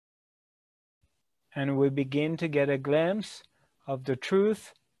 And we begin to get a glimpse of the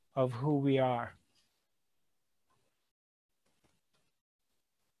truth of who we are.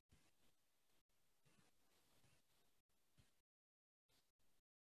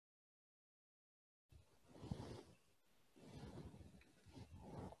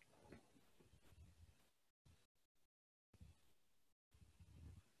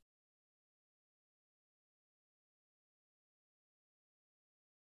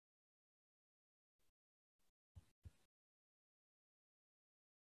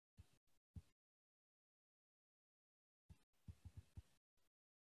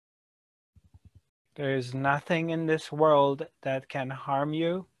 There is nothing in this world that can harm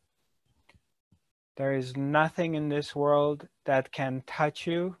you. There is nothing in this world that can touch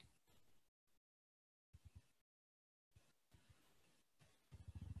you.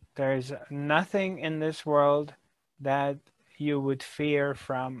 There is nothing in this world that you would fear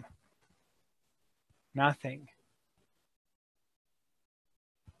from. Nothing.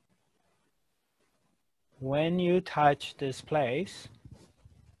 When you touch this place,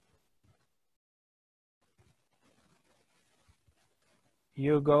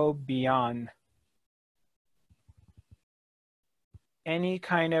 you go beyond any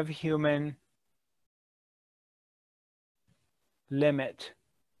kind of human limit.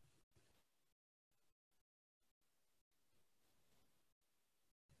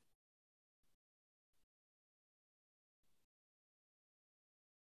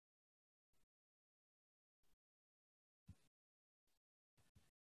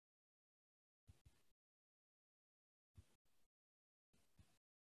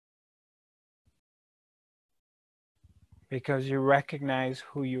 Because you recognize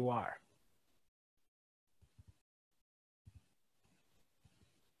who you are.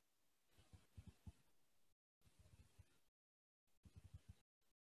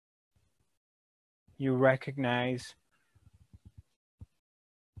 you recognize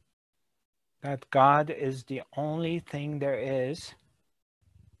that God is the only thing there is.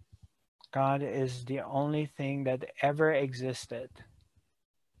 God is the only thing that ever existed.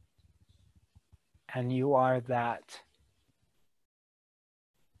 And you are that.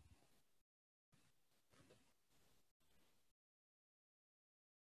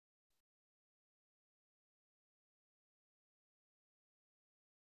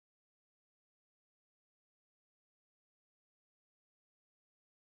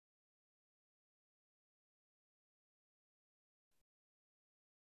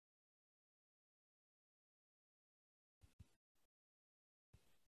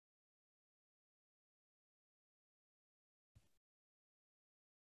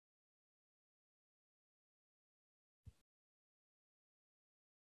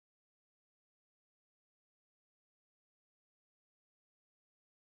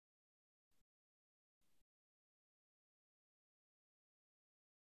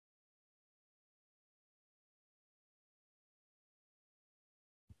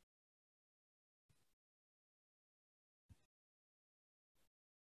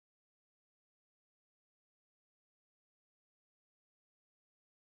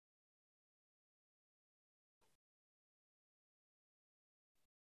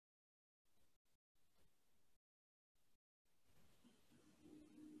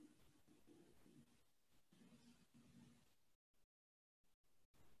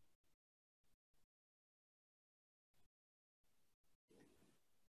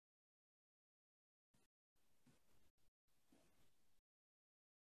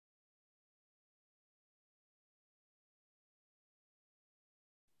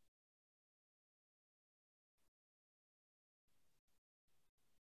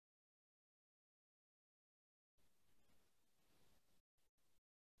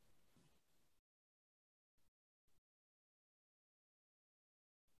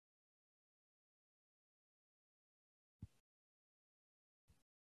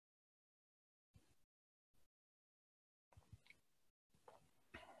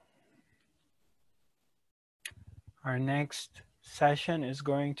 Our next session is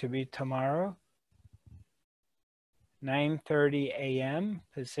going to be tomorrow, 9:30 a.m.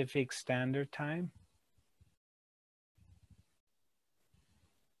 Pacific Standard Time.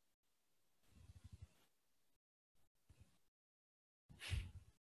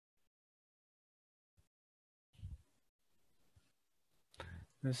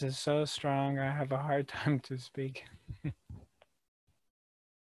 This is so strong, I have a hard time to speak.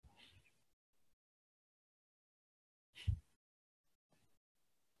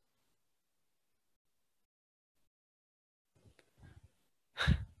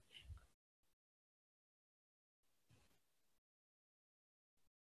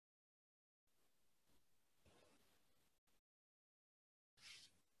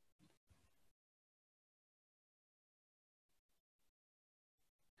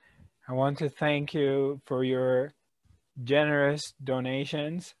 I want to thank you for your generous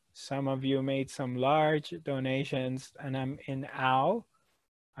donations. Some of you made some large donations, and I'm in awe.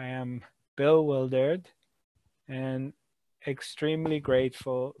 I am bewildered and extremely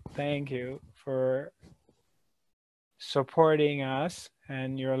grateful. Thank you for supporting us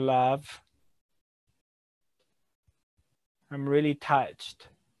and your love. I'm really touched.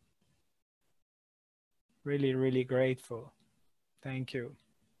 Really, really grateful. Thank you.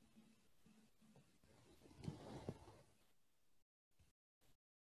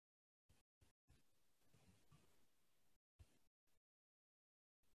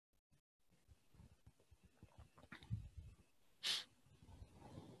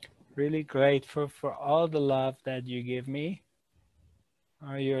 Really grateful for all the love that you give me,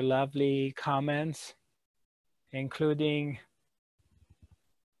 your lovely comments, including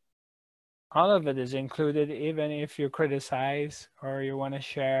all of it is included, even if you criticize or you want to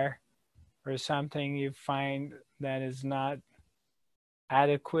share or something you find that is not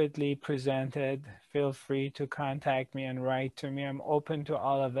adequately presented. Feel free to contact me and write to me. I'm open to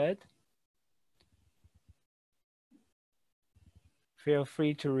all of it. Feel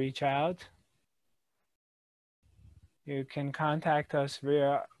free to reach out. You can contact us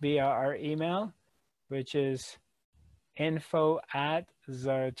via our email, which is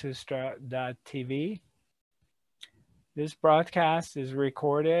info@zarathustra.tv. This broadcast is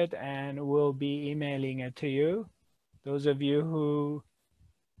recorded and we'll be emailing it to you. Those of you who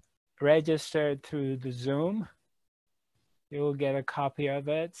registered through the Zoom, you will get a copy of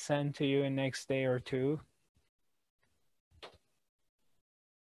it sent to you in the next day or two.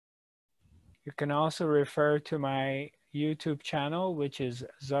 You can also refer to my YouTube channel, which is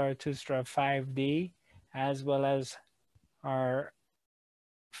Zarathustra 5D, as well as our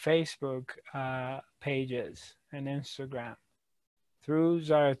Facebook pages and Instagram through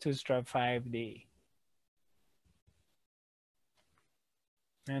Zarathustra 5D.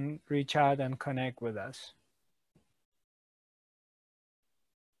 And reach out and connect with us.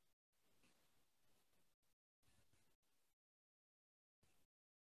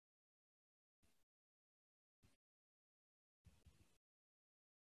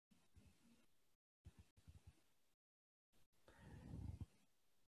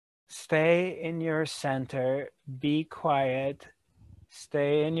 Stay in your center, be quiet,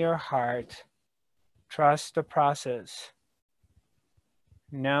 stay in your heart, trust the process.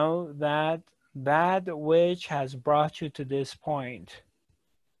 Know that that which has brought you to this point,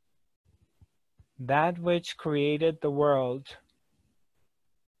 that which created the world,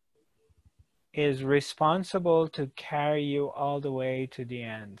 is responsible to carry you all the way to the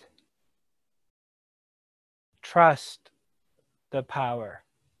end. Trust the power.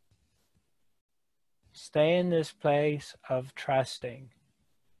 Stay in this place of trusting.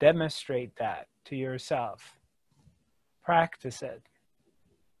 Demonstrate that to yourself. Practice it.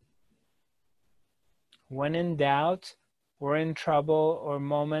 When in doubt or in trouble or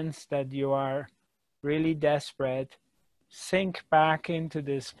moments that you are really desperate, sink back into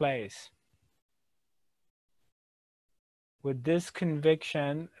this place with this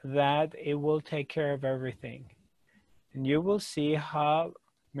conviction that it will take care of everything. And you will see how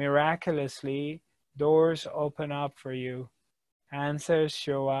miraculously doors open up for you. Answers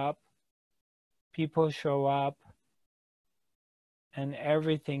show up, people show up, and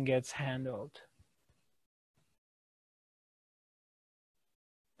everything gets handled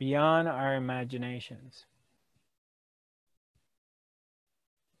beyond our imaginations.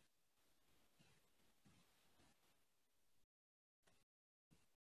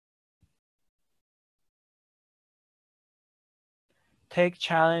 Take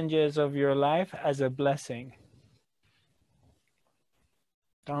challenges of your life as a blessing.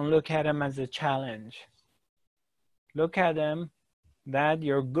 Don't look at them as a challenge. Look at them that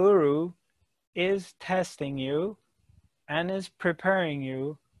your guru is testing you and is preparing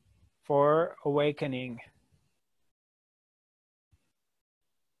you for awakening,